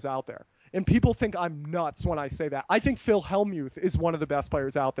best players out there. And people think I'm nuts when I say that. I think Phil Hellmuth is one of the best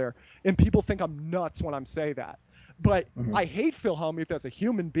players out there. And people think I'm nuts when I say that. But I hate Phil Hellmuth as a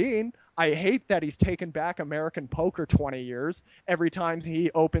human being. I hate that he's taken back American poker 20 years every time he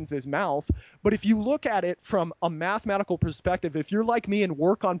opens his mouth. But if you look at it from a mathematical perspective, if you're like me and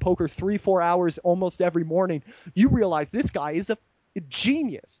work on poker 3-4 hours almost every morning, you realize this guy is a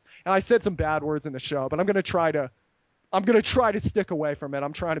genius. And I said some bad words in the show, but I'm going to try to stick away from it.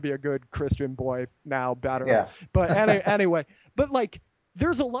 I'm trying to be a good Christian boy now, better. Yeah. But anyway, but like,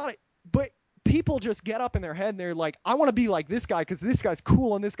 there's a lot of, but people just get up in their head and they're like, I want to be like this guy because this guy's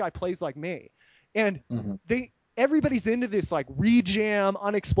cool and this guy plays like me. And everybody's into this like rejam,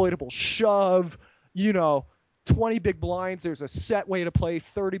 unexploitable shove, 20 big blinds, there's a set way to play.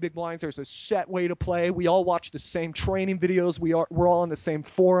 30 big blinds, there's a set way to play. We all watch the same training videos. We're all on the same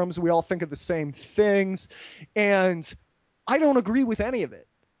forums. We all think of the same things. And I don't agree with any of it.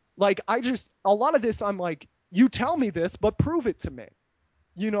 Like, a lot of this, I'm like, you tell me this, but prove it to me.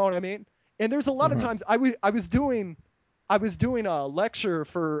 You know what I mean? And there's a lot of times I was doing a lecture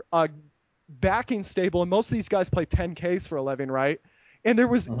for a backing stable, and most of these guys play 10Ks for a living, right? And there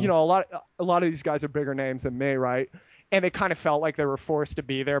was, a lot of these guys are bigger names than me, right? And they kind of felt like they were forced to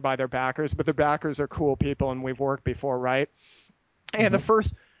be there by their backers, but their backers are cool people and we've worked before, right? And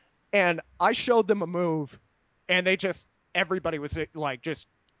and I showed them a move, and everybody was like just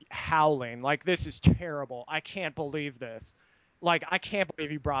howling, like, this is terrible. I can't believe this. Like, I can't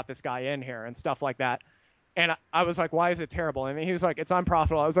believe you brought this guy in here and stuff like that. And I was like, why is it terrible? And he was like, it's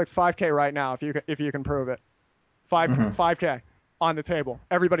unprofitable. I was like, 5K right now if you can prove it. 5K on the table.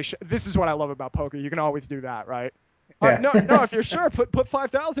 Everybody, this is what I love about poker. You can always do that, right? Yeah. No, if you're sure, put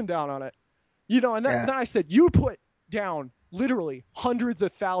 5,000 down on it. And then I said, you put down literally hundreds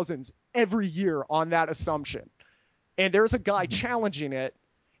of thousands every year on that assumption. And there's a guy challenging it,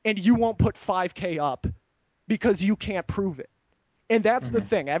 and you won't put 5K up because you can't prove it. And that's the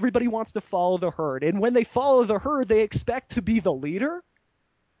thing. Everybody wants to follow the herd. And when they follow the herd, they expect to be the leader.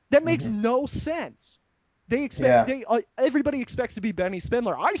 That makes no sense. They expect everybody expects to be Benny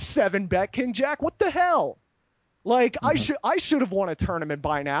Spindler. I 7-bet King Jack. What the hell? Like I should have won a tournament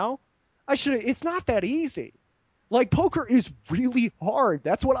by now. It's not that easy. Like poker is really hard.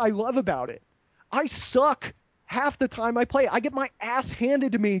 That's what I love about it. I suck half the time I play. I get my ass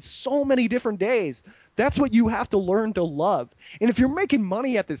handed to me so many different days. That's what you have to learn to love. And if you're making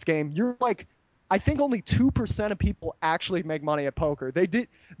money at this game, you're like, I think only 2% of people actually make money at poker. Didn't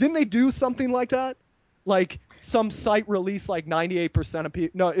they do something like that? Like some site released like 98% of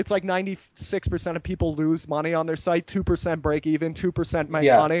people. No, it's like 96% of people lose money on their site. 2% break even. 2% make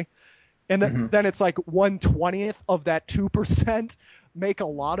money. And then it's like 1/20th of that 2% make a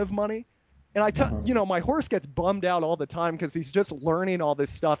lot of money. And I tell my horse gets bummed out all the time because he's just learning all this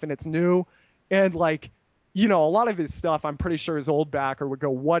stuff and it's new. And like, a lot of his stuff, I'm pretty sure his old backer would go,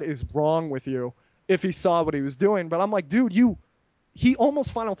 "What is wrong with you?" if he saw what he was doing. But I'm like, dude, he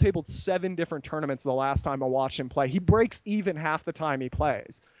almost final tabled 7 different tournaments the last time I watched him play. He breaks even half the time he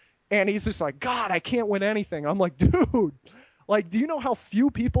plays. And he's just like, God, I can't win anything. I'm like, dude, like, do you know how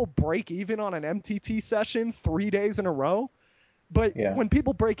few people break even on an MTT session 3 days in a row? But when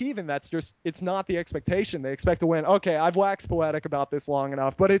people break even, it's not the expectation. They expect to win. Okay, I've waxed poetic about this long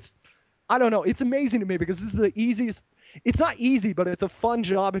enough, but I don't know. It's amazing to me because this is the easiest. It's not easy, but it's a fun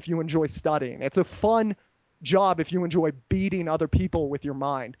job if you enjoy studying. It's a fun job if you enjoy beating other people with your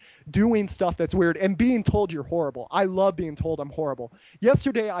mind, doing stuff that's weird, and being told you're horrible. I love being told I'm horrible.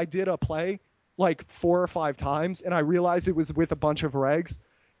 Yesterday, I did a play like 4 or 5 times, and I realized it was with a bunch of regs,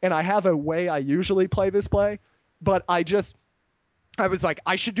 and I have a way I usually play this play, but I was like,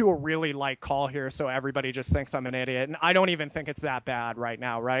 I should do a really light call here so everybody just thinks I'm an idiot, and I don't even think it's that bad right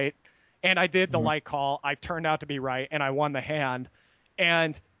now, right? And I did the light call. I turned out to be right, and I won the hand.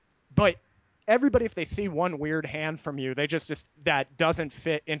 But everybody, if they see one weird hand from you, they just that doesn't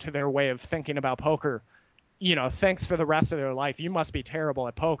fit into their way of thinking about poker, thanks for the rest of their life. You must be terrible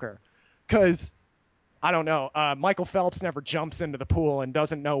at poker. Because, I don't know, Michael Phelps never jumps into the pool and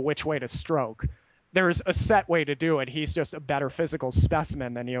doesn't know which way to stroke. There's a set way to do it. He's just a better physical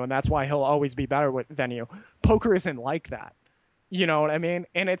specimen than you, and that's why he'll always be better than you. Poker isn't like that. You know what I mean?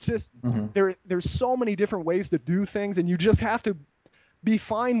 And it's just there's so many different ways to do things, and you just have to be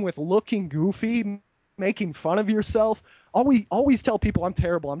fine with looking goofy, making fun of yourself. Always tell people I'm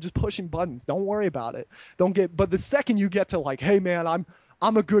terrible. I'm just pushing buttons. Don't worry about it. But the second you get to like, hey man,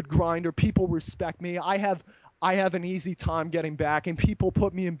 I'm a good grinder. People respect me. I have an easy time getting back, and people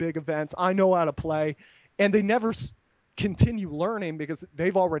put me in big events. I know how to play, and they never continue learning because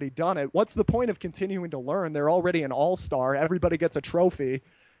they've already done it. What's the point of continuing to learn? They're already an all-star. Everybody gets a trophy.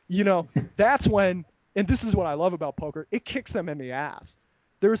 That's when, and this is what I love about poker, it kicks them in the ass.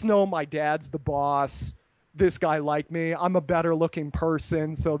 There's no, my dad's the boss, this guy liked me, I'm a better looking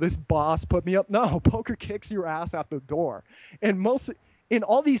person, so this boss put me up. No, poker kicks your ass out the door. And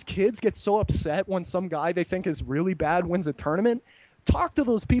all these kids get so upset when some guy they think is really bad wins a tournament. Talk to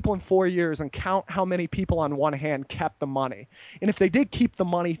those people in 4 years and count how many people on one hand kept the money. And if they did keep the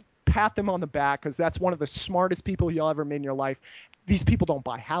money, pat them on the back because that's one of the smartest people you'll ever meet in your life. These people don't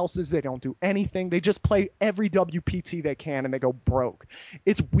buy houses. They don't do anything. They just play every WPT they can and they go broke.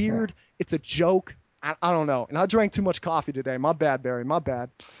 It's weird. It's a joke. I don't know. And I drank too much coffee today. My bad, Barry. My bad.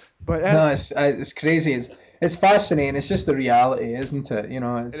 But no, it's crazy. It's fascinating. It's just the reality, isn't it?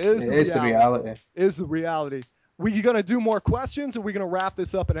 It is the reality. It is the reality. You going to do more questions, or are we going to wrap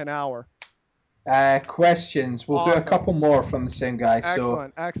this up in an hour? Questions. We'll do a couple more from the same guy.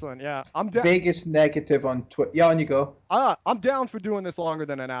 Excellent. Yeah, I'm down. Vegas negative on Twitter. Yeah, on you go. I'm down for doing this longer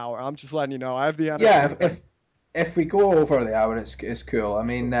than an hour. I'm just letting you know. I have the energy. Yeah, if we go over the hour, it's cool. I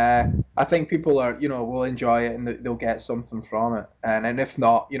mean, I think people will enjoy it and they'll get something from it. And if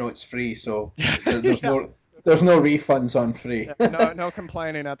not, it's free. So there's no refunds on free. No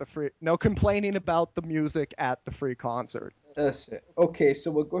complaining at the free. No complaining about the music at the free concert. That's it. Okay,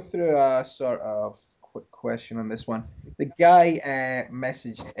 so we'll go through a sort of quick question on this one. The guy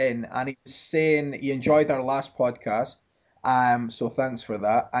messaged in and he was saying he enjoyed our last podcast. So thanks for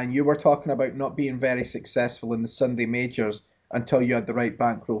that. And you were talking about not being very successful in the Sunday majors until you had the right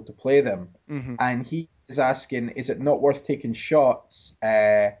bankroll to play them. Mm-hmm. And he is asking, is it not worth taking shots?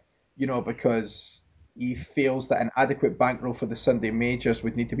 Because he feels that an adequate bankroll for the Sunday majors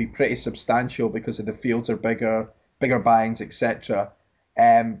would need to be pretty substantial because of the fields are bigger buy-ins, etc.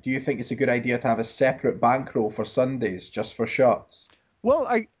 Do you think it's a good idea to have a separate bankroll for Sundays just for shots? Well,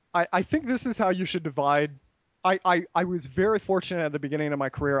 I think this is how you should divide. I was very fortunate at the beginning of my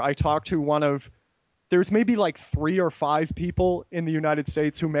career. I talked to there's maybe like 3 or 5 people in the United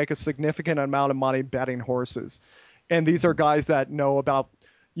States who make a significant amount of money betting horses. And these are guys that know about,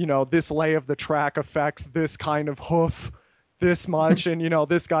 this lay of the track affects this kind of hoof this much, and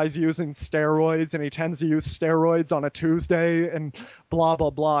this guy's using steroids and he tends to use steroids on a Tuesday and blah blah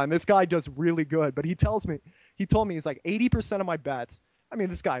blah. And this guy does really good, but he told me he's like 80% of my bets. I mean,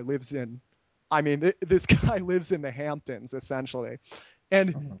 this guy lives in this guy lives in the Hamptons essentially.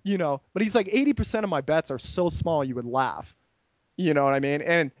 And but he's like 80% of my bets are so small you would laugh. You know what I mean?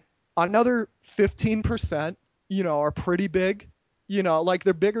 And another 15%, are pretty big. Like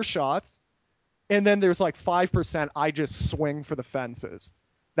they're bigger shots. And then there's like 5% I just swing for the fences.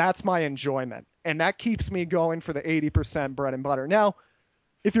 That's my enjoyment. And that keeps me going for the 80% bread and butter. Now,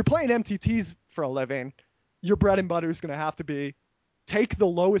 if you're playing MTTs for a living, your bread and butter is going to have to be take the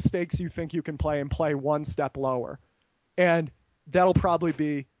lowest stakes you think you can play and play one step lower. And that'll probably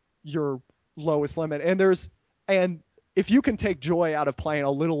be your lowest limit. And if you can take joy out of playing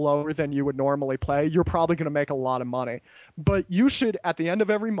a little lower than you would normally play, you're probably going to make a lot of money. But you should, at the end of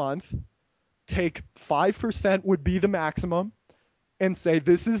every month, take 5% would be the maximum and say,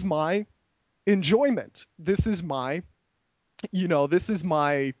 this is my enjoyment. This is my, this is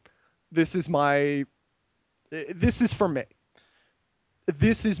for me.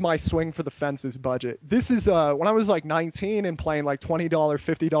 This is my swing for the fences budget. This is when I was like 19 and playing like $20,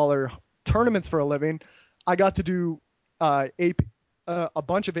 $50 tournaments for a living, I got to do a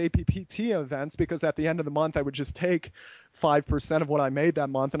bunch of APPT events because at the end of the month I would just take 5% of what I made that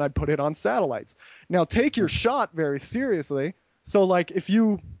month and I'd put it on satellites. Now take your shot very seriously. So like if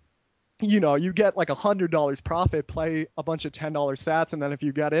you get like $100 profit, play a bunch of $10 sats, and then if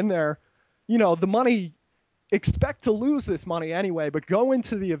you get in there, the money, expect to lose this money anyway, but go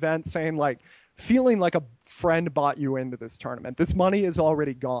into the event saying like, feeling like a friend bought you into this tournament. This money is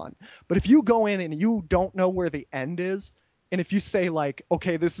already gone. But if you go in and you don't know where the end is, and if you say like,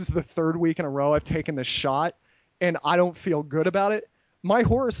 okay, this is the third week in a row I've taken this shot and I don't feel good about it, my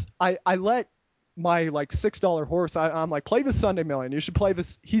horse, I let my like $6 horse, I'm like, play the Sunday Million. You should play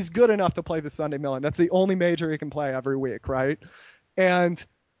this. He's good enough to play the Sunday Million. That's the only major he can play every week, right? And,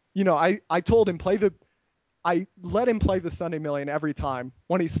 I told him I let him play the Sunday Million every time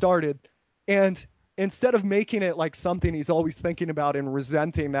when he started. And instead of making it like something he's always thinking about and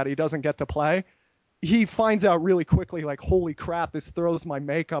resenting that he doesn't get to play, he finds out really quickly, like, holy crap, this throws my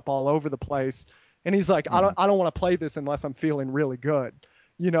makeup all over the place. And he's like, I don't want to play this unless I'm feeling really good.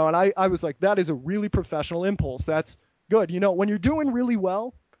 And I was like, that is a really professional impulse. That's good. When you're doing really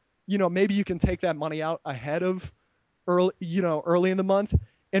well, maybe you can take that money out ahead of early in the month.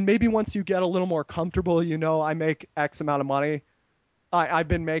 And maybe once you get a little more comfortable, I make X amount of money. I've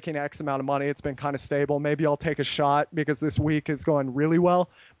been making X amount of money. It's been kind of stable. Maybe I'll take a shot because this week is going really well.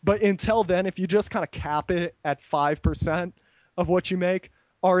 But until then, if you just kind of cap it at 5% of what you make,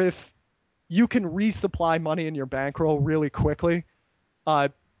 or if you can resupply money in your bankroll really quickly,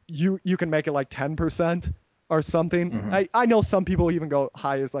 you can make it like 10% or something. Mm-hmm. I know some people even go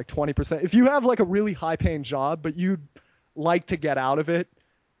high as like 20%. If you have like a really high paying job, but you'd like to get out of it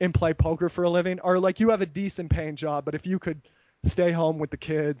and play poker for a living, or like you have a decent paying job, but if you could stay home with the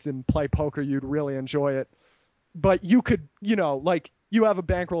kids and play poker, you'd really enjoy it. But you could, like you have a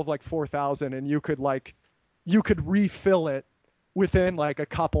bankroll of like 4,000 and you could refill it within like a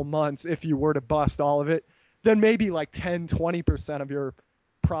couple months if you were to bust all of it. Then maybe like 10-20% of your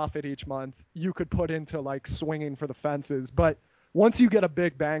profit each month you could put into like swinging for the fences. But once you get a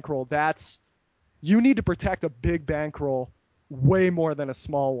big bankroll, you need to protect a big bankroll way more than a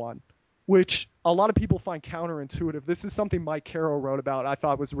small one, which a lot of people find counterintuitive. This is something Mike Carroll wrote about I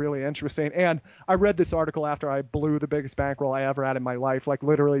thought was really interesting. And I read this article after I blew the biggest bankroll I ever had in my life, like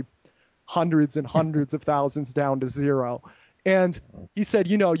literally hundreds and hundreds of thousands down to zero. And he said,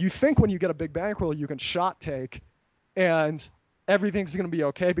 you think when you get a big bankroll, you can shot take and everything's going to be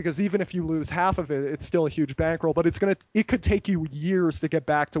okay, because even if you lose half of it, it's still a huge bankroll, but it could take you years to get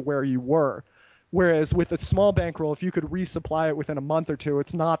back to where you were. Whereas with a small bankroll, if you could resupply it within a month or two,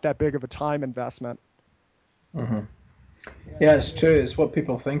 it's not that big of a time investment. Mm-hmm. Yeah, it's true. It's what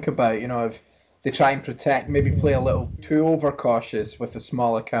people think about. If they try and protect, maybe play a little too overcautious with a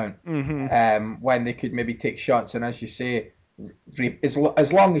small account, when they could maybe take shots. And as you say, as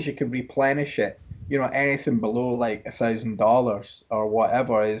long as you can replenish it, anything below like $1,000 or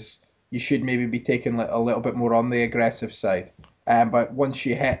whatever you should maybe be taking a little bit more on the aggressive side. But once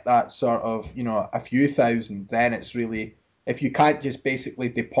you hit that sort of, a few thousand, then it's really, if you can't just basically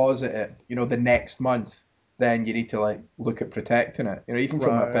deposit it, the next month, then you need to like look at protecting it, even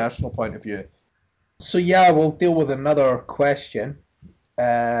from a personal point of view. So yeah, we'll deal with another question.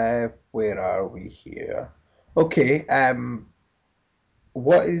 Where are we here? Okay.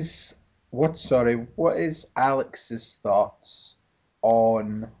 What is Alex's thoughts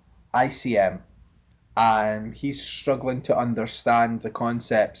on ICM, and he's struggling to understand the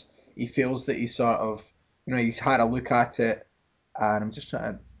concepts. He feels that he's sort of, he's had a look at it, and I'm just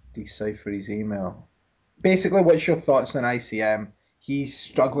trying to decipher his email. Basically, what's your thoughts on ICM? He's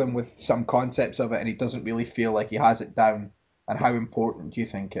struggling with some concepts of it, and he doesn't really feel like he has it down. And how important do you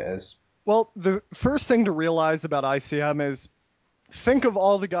think it is? Well, the first thing to realize about ICM is think of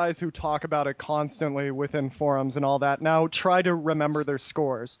all the guys who talk about it constantly within forums and all that. Now try to remember their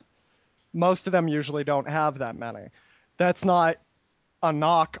scores. Most of them usually don't have that many. That's not a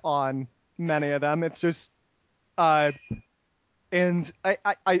knock on many of them. It's just, and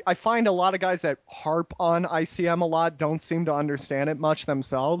I find a lot of guys that harp on ICM a lot don't seem to understand it much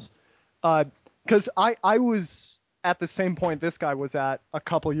themselves. Because I was at the same point this guy was at a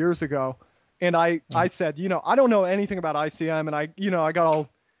couple years ago, and I said, I don't know anything about ICM, and I got all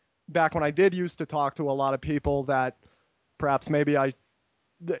back when I did used to talk to a lot of people that perhaps maybe I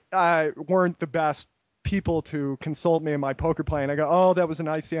weren't the best people to consult me in my poker playing. I go, oh, that was an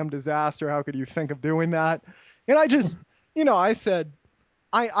ICM disaster. How could you think of doing that? And I just, I said,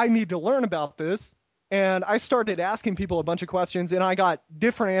 I need to learn about this. And I started asking people a bunch of questions, and I got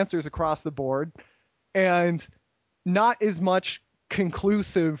different answers across the board, and not as many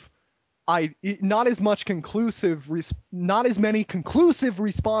conclusive responses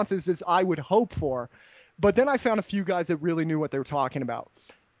as I would hope for. But then I found a few guys that really knew what they were talking about.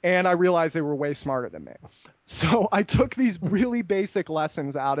 And I realized they were way smarter than me. So I took these really basic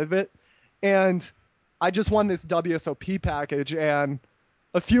lessons out of it, and I just won this WSOP package, and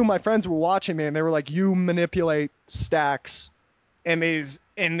a few of my friends were watching me, and they were like, you manipulate stacks in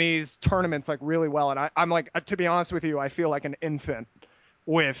these tournaments like really well. And I'm like, to be honest with you, I feel like an infant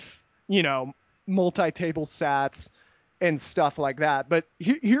with, multi-table sats and stuff like that. But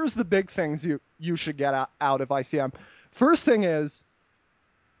here's the big things you should get out of ICM. First thing is,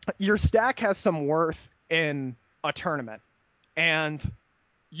 your stack has some worth in a tournament, and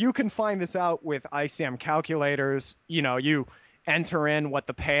you can find this out with ICM calculators. You enter in what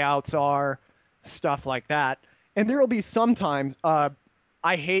the payouts are, stuff like that. And there will be sometimes,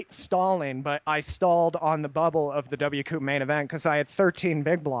 I hate stalling, but I stalled on the bubble of the WCOOP main event because I had 13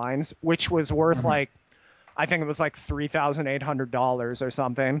 big blinds, which was worth I think it was like $3,800 or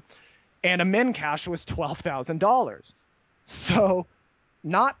something. And a min cash was $12,000. So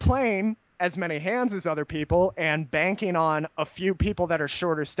not playing as many hands as other people and banking on a few people that are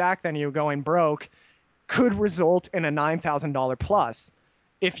shorter stacked than you going broke could result in a $9,000 plus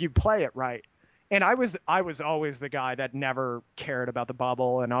if you play it right. And I was always the guy that never cared about the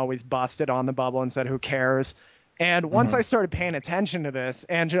bubble and always busted on the bubble and said, who cares? And once I started paying attention to this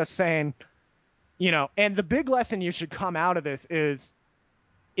and just saying, and the big lesson you should come out of this is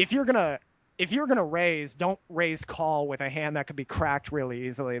if you're going to raise, don't raise call with a hand that could be cracked really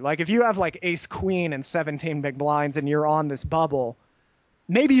easily. Like if you have like ace queen and 17 big blinds and you're on this bubble,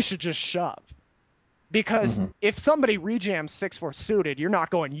 maybe you should just shove. Because if somebody rejams 6-4 suited, you're not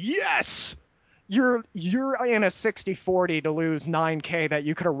going, yes! You're in a 60-40 to lose 9K that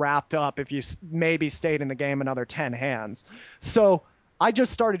you could have wrapped up if you maybe stayed in the game another 10 hands. So I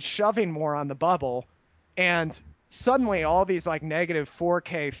just started shoving more on the bubble, and suddenly all these like negative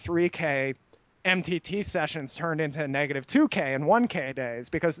 4K, 3K MTT sessions turned into negative 2K and 1K days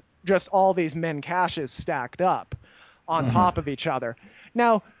because just all these min caches stacked up on top of each other.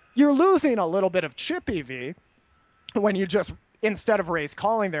 Now, you're losing a little bit of chip EV when you just, instead of raise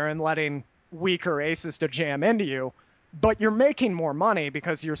calling there and letting weaker aces to jam into you, but you're making more money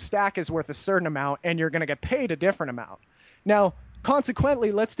because your stack is worth a certain amount and you're going to get paid a different amount. Now,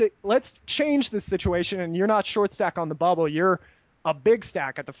 consequently, let's change the situation, and you're not short stack on the bubble, you're a big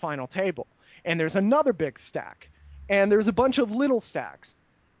stack at the final table. And there's another big stack, and there's a bunch of little stacks.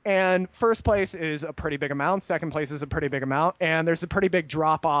 And first place is a pretty big amount, second place is a pretty big amount, and there's a pretty big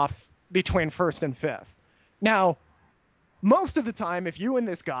drop-off between first and fifth. Now, most of the time, if you and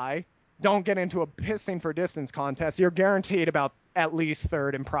this guy don't get into a pissing for distance contest, you're guaranteed about at least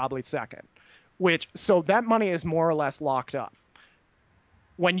third and probably second. So that money is more or less locked up.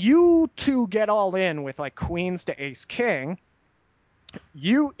 When you two get all in with like queens to ace king,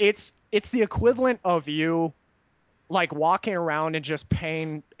 it's the equivalent of you like walking around and just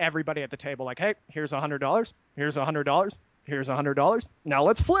paying everybody at the table like, hey, here's $100, here's $100, here's $100. Now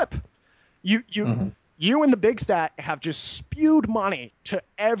let's flip. You and the big stat have just spewed money to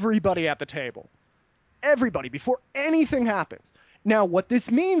everybody at the table. Everybody, before anything happens. Now, what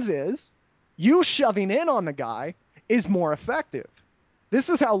this means is you shoving in on the guy is more effective. This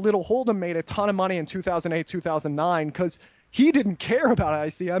is how Little Hold'em made a ton of money in 2008, 2009, because he didn't care about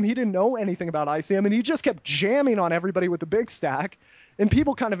ICM. He didn't know anything about ICM, and he just kept jamming on everybody with the big stack. And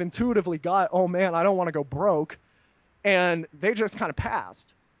people kind of intuitively got, oh man, I don't want to go broke, and they just kind of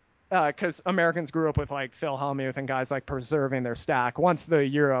passed. Because Americans grew up with like Phil Hellmuth and guys like preserving their stack. Once the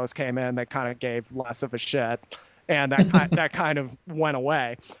Euros came in, they kind of gave less of a shit, and that kind of went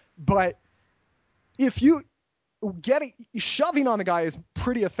away. But if you shoving on the guy is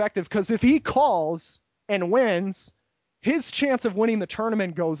pretty effective, because if he calls and wins, his chance of winning the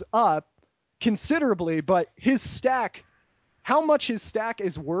tournament goes up considerably. But his stack, how much his stack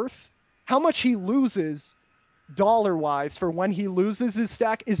is worth, how much he loses dollar-wise for when he loses his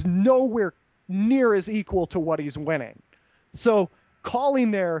stack is nowhere near as equal to what he's winning. So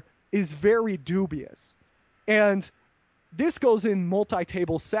calling there is very dubious. And this goes in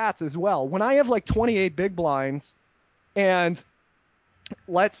multi-table sats as well. When I have like 28 big blinds, and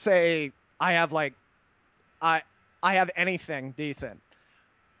let's say I have like I have anything decent.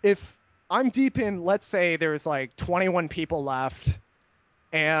 If I'm deep in, let's say there's like 21 people left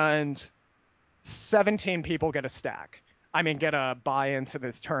and 17 people get a stack. I mean, get a buy into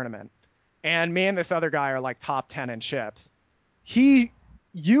this tournament. And me and this other guy are like top 10 in chips.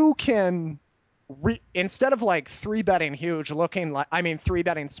 You can, instead of like 3-betting huge, three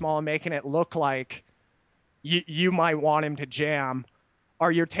betting small, making it look like you might want him to jam,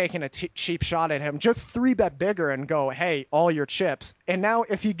 or you're taking a cheap shot at him, just 3-bet bigger and go, hey, all your chips. And now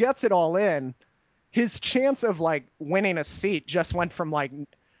if he gets it all in, his chance of like winning a seat just went from like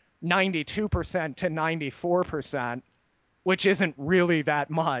 92% to 94%, which isn't really that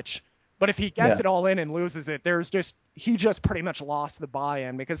much. But if he gets it all in and loses it, he just pretty much lost the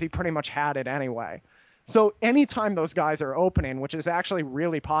buy-in because he pretty much had it anyway. So anytime those guys are opening, which is actually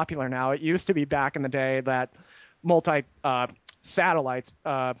really popular now, it used to be back in the day that satellites,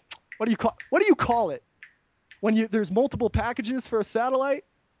 what do you call it when there's multiple packages for a satellite?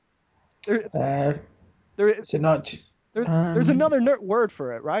 Is it not? There's another word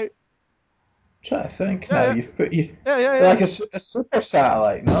for it, right? Trying to think Yeah, now. yeah. You've put you Yeah. like a super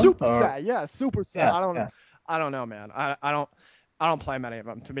satellite, no? Supersat, yeah, Supersat. Yeah, I don't know, man. I don't play many of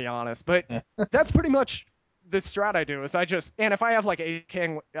them, to be honest. But yeah. that's pretty much the strat I do. And if I have like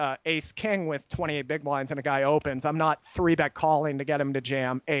ace king with 28 big blinds and a guy opens, I'm not 3-bet calling to get him to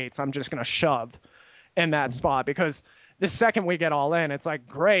jam eights. I'm just gonna shove in that spot, because the second we get all in, it's like,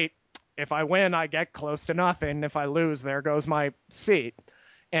 great. If I win, I get close to nothing. If I lose, there goes my seat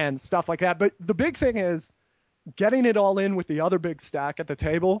and stuff like that. But the big thing is getting it all in with the other big stack at the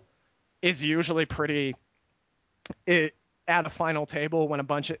table is usually at a final table when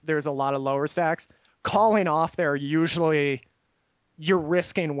there's a lot of lower stacks. Calling off there, usually you're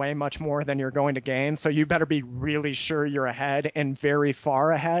risking way much more than you're going to gain. So you better be really sure you're ahead and very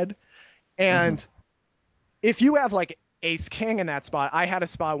far ahead. And if you have like ace king in that spot, I had a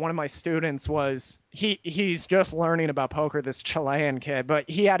spot, one of my students was, he's just learning about poker, this Chilean kid, but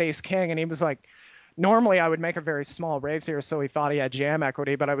he had ace king and he was like, normally I would make a very small raise here, so he thought he had jam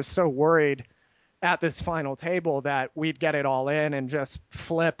equity, but I was so worried at this final table that we'd get it all in and just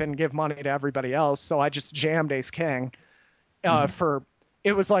flip and give money to everybody else. So I just jammed ace king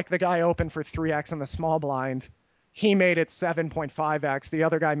it was like the guy opened for 3x in the small blind. He made it 7.5x. The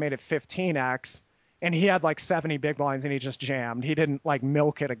other guy made it 15x. And he had like 70 big blinds and he just jammed. He didn't like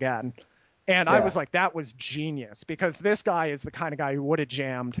milk it again. And I was like, that was genius, because this guy is the kind of guy who would have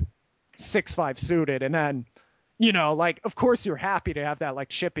jammed 6-5 suited. And then, like, of course you're happy to have that like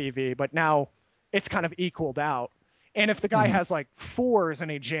chip EV, but now it's kind of equaled out. And if the guy has like 4s and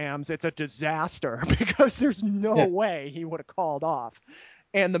he jams, it's a disaster because there's no way he would have called off.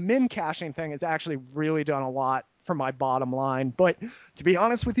 And the min caching thing has actually really done a lot for my bottom line. But to be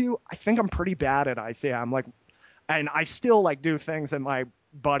honest with you, I think I'm pretty bad at ICM. And I still like do things that my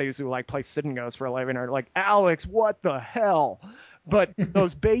buddies who like play sit and goes for a living are like, Alex, what the hell? But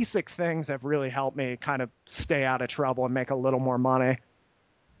those basic things have really helped me kind of stay out of trouble and make a little more money.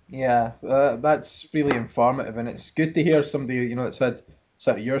 Yeah, that's really informative, and it's good to hear somebody that's had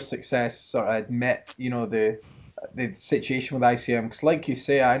sort of your success sort of admit the situation with ICM, because like you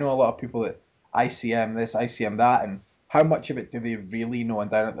say, I know a lot of people that ICM this, ICM that, and how much of it do they really know?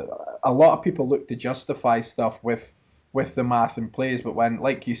 And a lot of people look to justify stuff with the math and plays, but when,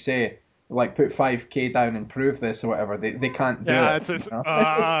 like you say, like put 5k down and prove this or whatever, they can't do it. Yeah, it's just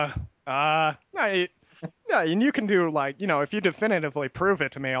yeah, and you can do like, if you definitively prove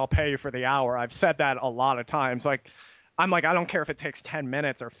it to me, I'll pay you for the hour. I've said that a lot of times. Like, I'm like, I don't care if it takes 10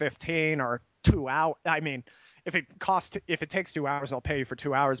 minutes or 15 or 2 hours. I mean, if it takes 2 hours, I'll pay you for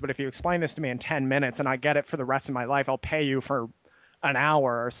 2 hours. But if you explain this to me in 10 minutes and I get it for the rest of my life, I'll pay you for an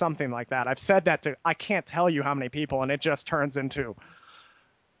hour or something like that. I've said that to, I can't tell you how many people, and it just turns into,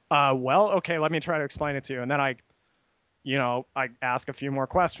 well, okay, let me try to explain it to you. And then I ask a few more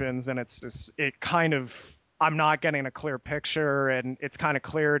questions, and it's just, it kind of, I'm not getting a clear picture, and it's kind of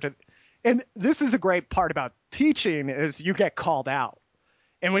clear to, and this is a great part about teaching is you get called out.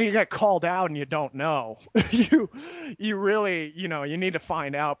 And when you get called out and you don't know, you really, you need to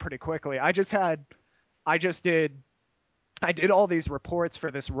find out pretty quickly. I did all these reports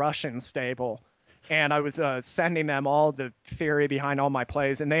for this Russian stable, and I was sending them all the theory behind all my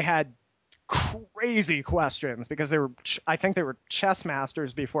plays, and they had crazy questions because I think they were chess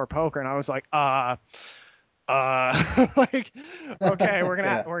masters before poker, and I was like, like, okay, we're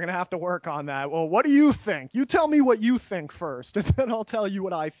gonna have to work on that. Well, what do you think? You tell me what you think first, and then I'll tell you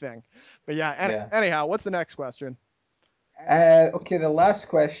what I think. But anyhow, what's the next question? Okay, the last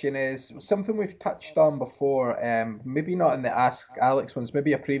question is something we've touched on before. Maybe not in the Ask Alex ones,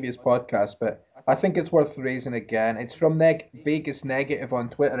 maybe a previous podcast, but I think it's worth raising again. It's from Vegas Negative on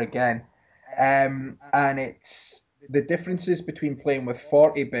Twitter again, and it's the differences between playing with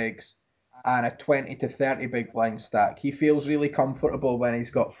 40 bigs and a 20 to 30 big blind stack. He feels really comfortable when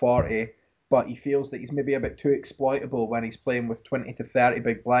he's got 40, but he feels that he's maybe a bit too exploitable when he's playing with 20 to 30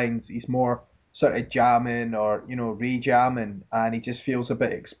 big blinds. He's more sort of jamming or re-jamming, and he just feels a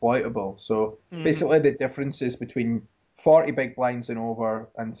bit exploitable. So basically the differences between 40 big blinds and over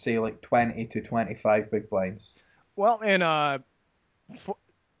and say like 20 to 25 big blinds. Well, and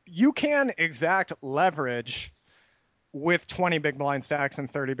you can exact leverage with 20 big blind stacks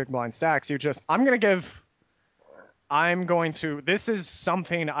and 30 big blind stacks. This is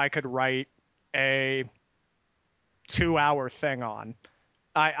something I could write a 2-hour thing on.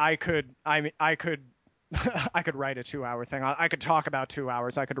 I could I could write a 2-hour thing on. I could talk about 2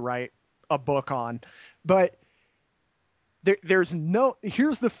 hours. I could write a book on. But here's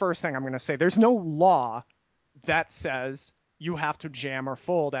the first thing I'm going to say. There's no law that says you have to jam or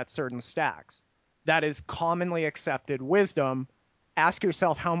fold at certain stacks. That is commonly accepted wisdom. Ask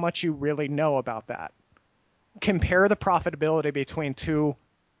yourself how much you really know about that. Compare the profitability between two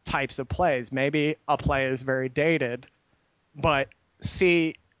types of plays. Maybe a play is very dated, but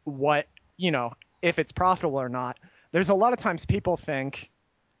see what, if it's profitable or not. There's a lot of times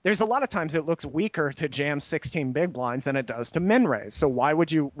it looks weaker to jam 16 big blinds than it does to min raise. So why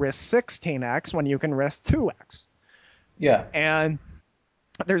would you risk 16x when you can risk 2x? Yeah. And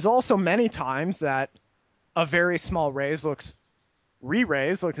there's also many times that a very small raise looks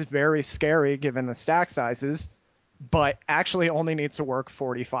very scary given the stack sizes, but actually only needs to work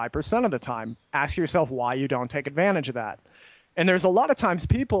 45% of the time. Ask yourself why you don't take advantage of that. And there's a lot of times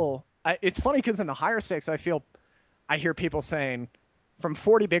it's funny because in the higher stakes, I hear people saying, from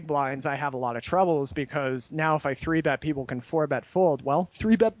 40 big blinds, I have a lot of troubles because now if I 3-bet, people can 4-bet fold. Well,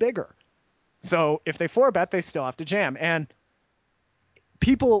 3-bet bigger. So if they 4-bet, they still have to jam. And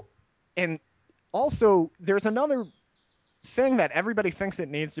also there's another thing that everybody thinks it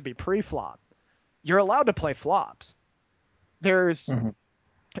needs to be pre-flop. You're allowed to play flops. There's,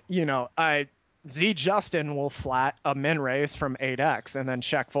 Z Justin will flat a min raise from 8x and then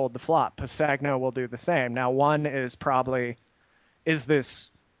check fold the flop. Pasegno will do the same. Now, one is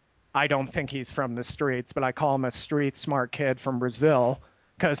I don't think he's from the streets, but I call him a street smart kid from Brazil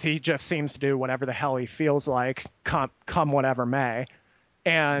because he just seems to do whatever the hell he feels like, come whatever may.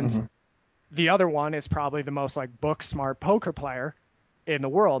 And the other one is probably the most book smart poker player in the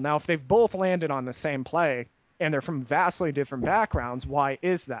world. Now, if they've both landed on the same play and they're from vastly different backgrounds, why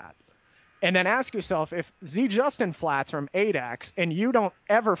is that? And then ask yourself, if Z Justin flats from 8x and you don't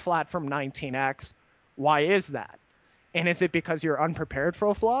ever flat from 19x, why is that? And is it because you're unprepared for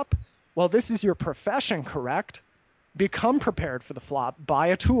a flop? Well, this is your profession, correct? Become prepared for the flop. Buy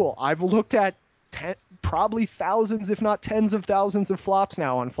a tool. I've looked at probably thousands, if not tens of thousands of flops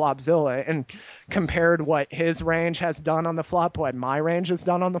now on Flopzilla and compared what his range has done on the flop, what my range has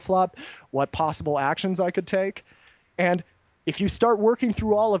done on the flop, what possible actions I could take. And if you start working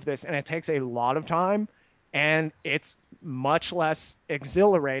through all of this, and it takes a lot of time, and it's much less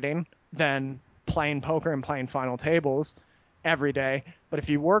exhilarating than playing poker and playing final tables every day, but if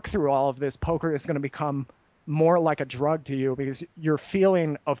you work through all of this, poker is going to become more like a drug to you because your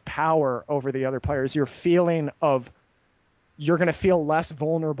feeling of power over the other players, you're going to feel less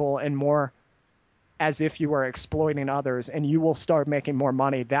vulnerable and more as if you were exploiting others, and you will start making more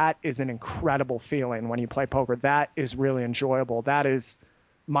money. That is an incredible feeling when you play poker. That is really enjoyable. That is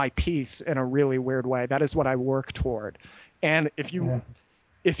my peace in a really weird way. That is what I work toward. And if you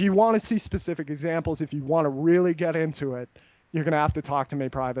want to see specific examples, if you want to really get into it, you're going to have to talk to me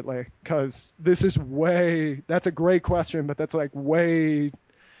privately, because this is that's a great question, but that's like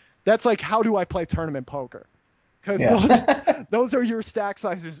that's like, how do I play tournament poker? Because those are your stack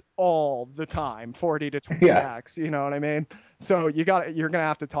sizes all the time, 40 to 20x, you know what I mean? So you're going to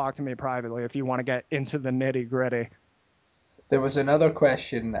have to talk to me privately if you want to get into the nitty gritty. There was another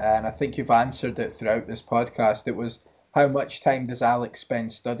question, and I think you've answered it throughout this podcast. It was, how much time does Alex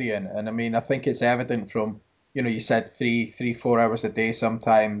spend studying? And I mean, I think it's evident from, you said 4 hours a day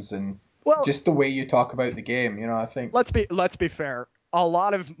sometimes, and just the way you talk about the game, I think. Let's be fair. A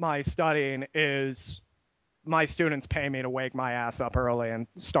lot of my studying is my students pay me to wake my ass up early and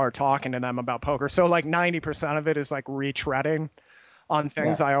start talking to them about poker. So like 90% of it is like retreading on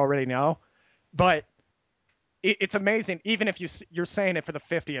things I already know. But it's amazing. Even if you're saying it for the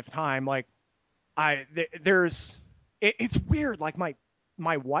 50th time, like it's weird. Like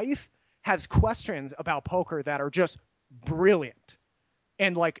my wife has questions about poker that are just brilliant.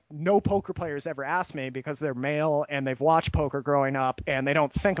 And like no poker players ever ask me, because they're male and they've watched poker growing up and they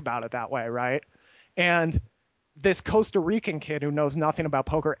don't think about it that way, right? And this Costa Rican kid who knows nothing about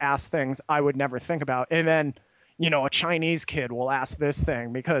poker asks things I would never think about. And then, a Chinese kid will ask this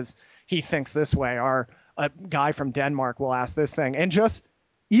thing because he thinks this way, or a guy from Denmark will ask this thing. And just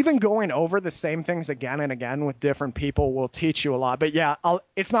even going over the same things again and again with different people will teach you a lot. But yeah,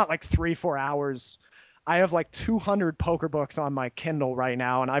 it's not like 3-4 hours. I have like 200 poker books on my Kindle right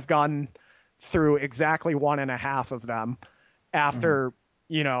now, and I've gotten through exactly 1.5 of them after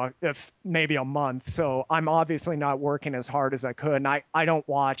if maybe a month. So I'm obviously not working as hard as I could. And I don't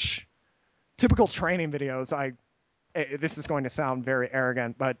watch typical training videos. This is going to sound very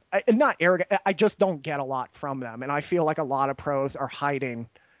arrogant, but not arrogant. I just don't get a lot from them. And I feel like a lot of pros are hiding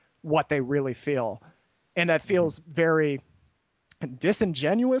what they really feel. And that feels very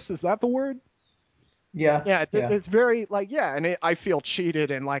disingenuous. Is that the word? Yeah. It's very and I feel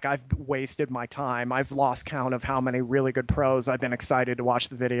cheated, and like I've wasted my time. I've lost count of how many really good pros I've been excited to watch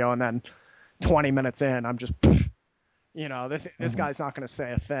the video, and then 20 minutes in, I'm just, this guy's not going to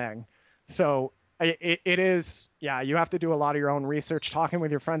say a thing. So it is, you have to do a lot of your own research, talking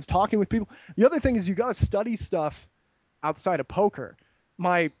with your friends, talking with people. The other thing is you got to study stuff outside of poker.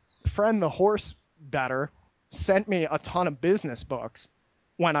 My friend, the horse better, sent me a ton of business books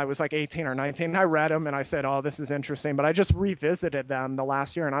when I was like 18 or 19. I read them and I said, oh, this is interesting. But I just revisited them the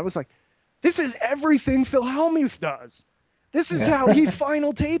last year and I was like, this is everything Phil Hellmuth does. This is how he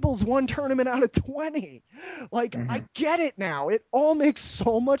final tables one tournament out of 20. Like, I get it now. It all makes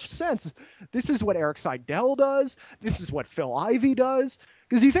so much sense. This is what Eric Seidel does. This is what Phil Ivey does.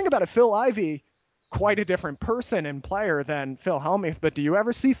 Because you think about it, Phil Ivey, quite a different person and player than Phil Hellmuth. But do you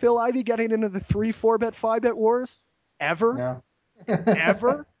ever see Phil Ivey getting into the 3-4-bet, 5-bet wars? Ever? No.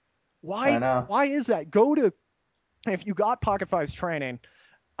 Ever? Why? I know. Why is that? If you got Pocket Fives training,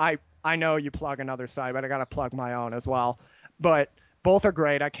 I know you plug another site, but I got to plug my own as well. But both are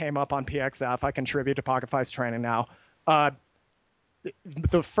great. I came up on PXF. I contribute to Pocket Fives training now.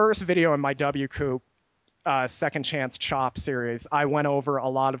 The first video in my WCoop Second Chance Chop series, I went over a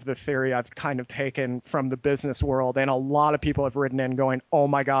lot of the theory I've kind of taken from the business world, and a lot of people have written in going, oh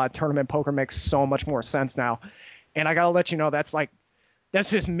my God, tournament poker makes so much more sense now. And I got to let you know, that's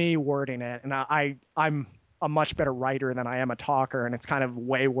just me wording it. And I'm a much better writer than I am a talker, and it's kind of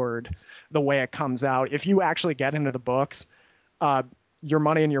wayward the way it comes out. If you actually get into the books, Your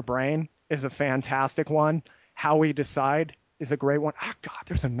Money in Your Brain is a fantastic one. How We Decide is a great one. Oh God,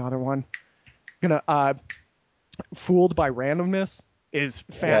 there's another one. Fooled by Randomness is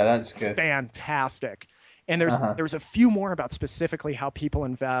that's good. Fantastic. And there's a few more about specifically how people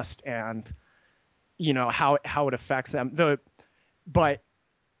invest and how it affects them.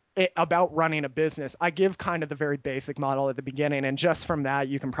 About running a business, I give kind of the very basic model at the beginning, and just from that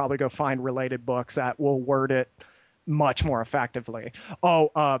you can probably go find related books that will word it much more effectively.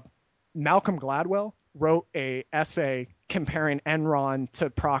 Malcolm Gladwell wrote a essay comparing Enron to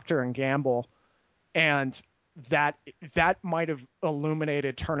Procter and Gamble, and that might have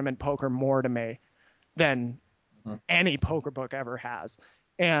illuminated tournament poker more to me than any poker book ever has.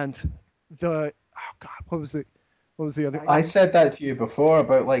 And what was the other? I said that to you before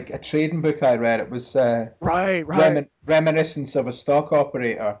about like a trading book I read. It was right. Reminiscence of a Stock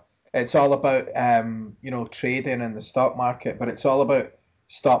Operator. It's all about trading in the stock market, but it's all about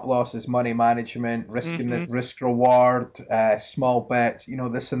stop losses, money management, risk reward, small bets,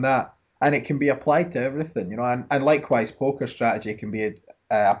 this and that, and it can be applied to everything, and likewise poker strategy can be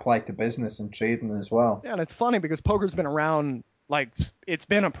applied to business and trading as well. Yeah, and it's funny because poker's been around, like it's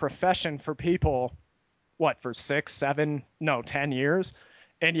been a profession for people, for 6, 7, no, 10 years,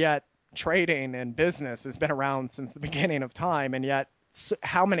 and yet trading and business has been around since the beginning of time, and yet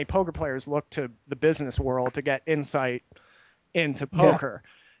how many poker players look to the business world to get insight into poker?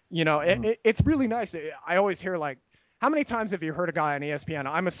 You know, it's really nice. I always hear, like, how many times have you heard a guy on ESPN,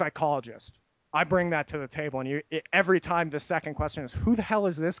 I'm a psychologist. I bring that to the table, and every time the second question is, who the hell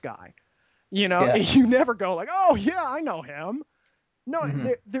is this guy? You know, you never go like, oh yeah, I know him.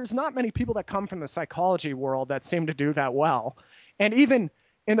 No, there's not many people that come from the psychology world that seem to do that well. And even,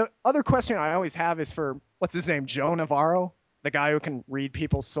 and the other question I always have is for, what's his name, Joe Navarro, the guy who can read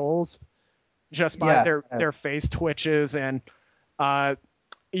people's souls just by their face twitches. And,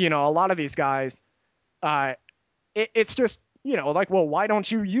 you know, a lot of these guys, it's just, you know, like, well, why don't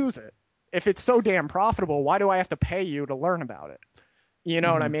you use it? If it's so damn profitable, why do I have to pay you to learn about it? You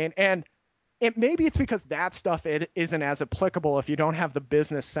know what I mean? And maybe it's because that stuff isn't as applicable if you don't have the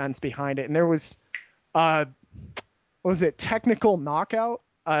business sense behind it. And there was, what was it, Technical Knockout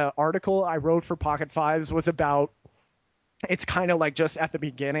article I wrote for Pocket Fives was about, it's kind of like just at the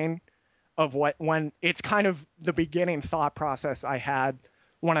beginning of when it's kind of the beginning thought process I had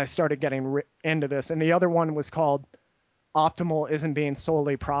when I started getting into this. And the other one was called Optimal Isn't Being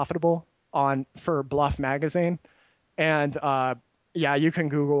Solely Profitable for Bluff Magazine. And, yeah, you can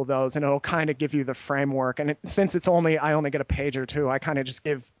Google those and it'll kind of give you the framework. And since I only get a page or two, I kind of just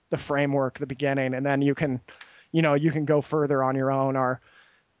give the framework, the beginning, and then you can go further on your own, or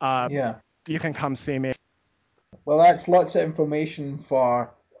you can come see me. Well, that's lots of information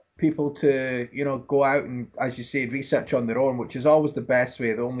for people to, you know, go out and, as you say, research on their own, which is always the best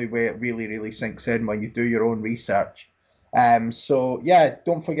way, the only way it really, really sinks in, when you do your own research. So yeah,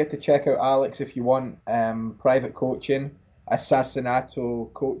 don't forget to check out Alex if you want private coaching,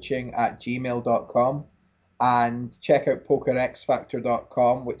 assassinatocoaching@gmail.com, and check out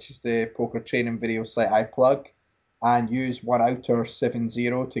pokerxfactor.com, which is the poker training video site I plug, and use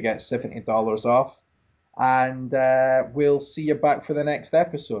 1outer70 to get $70 off. And we'll see you back for the next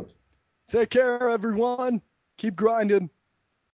episode. Take care, everyone. Keep grinding.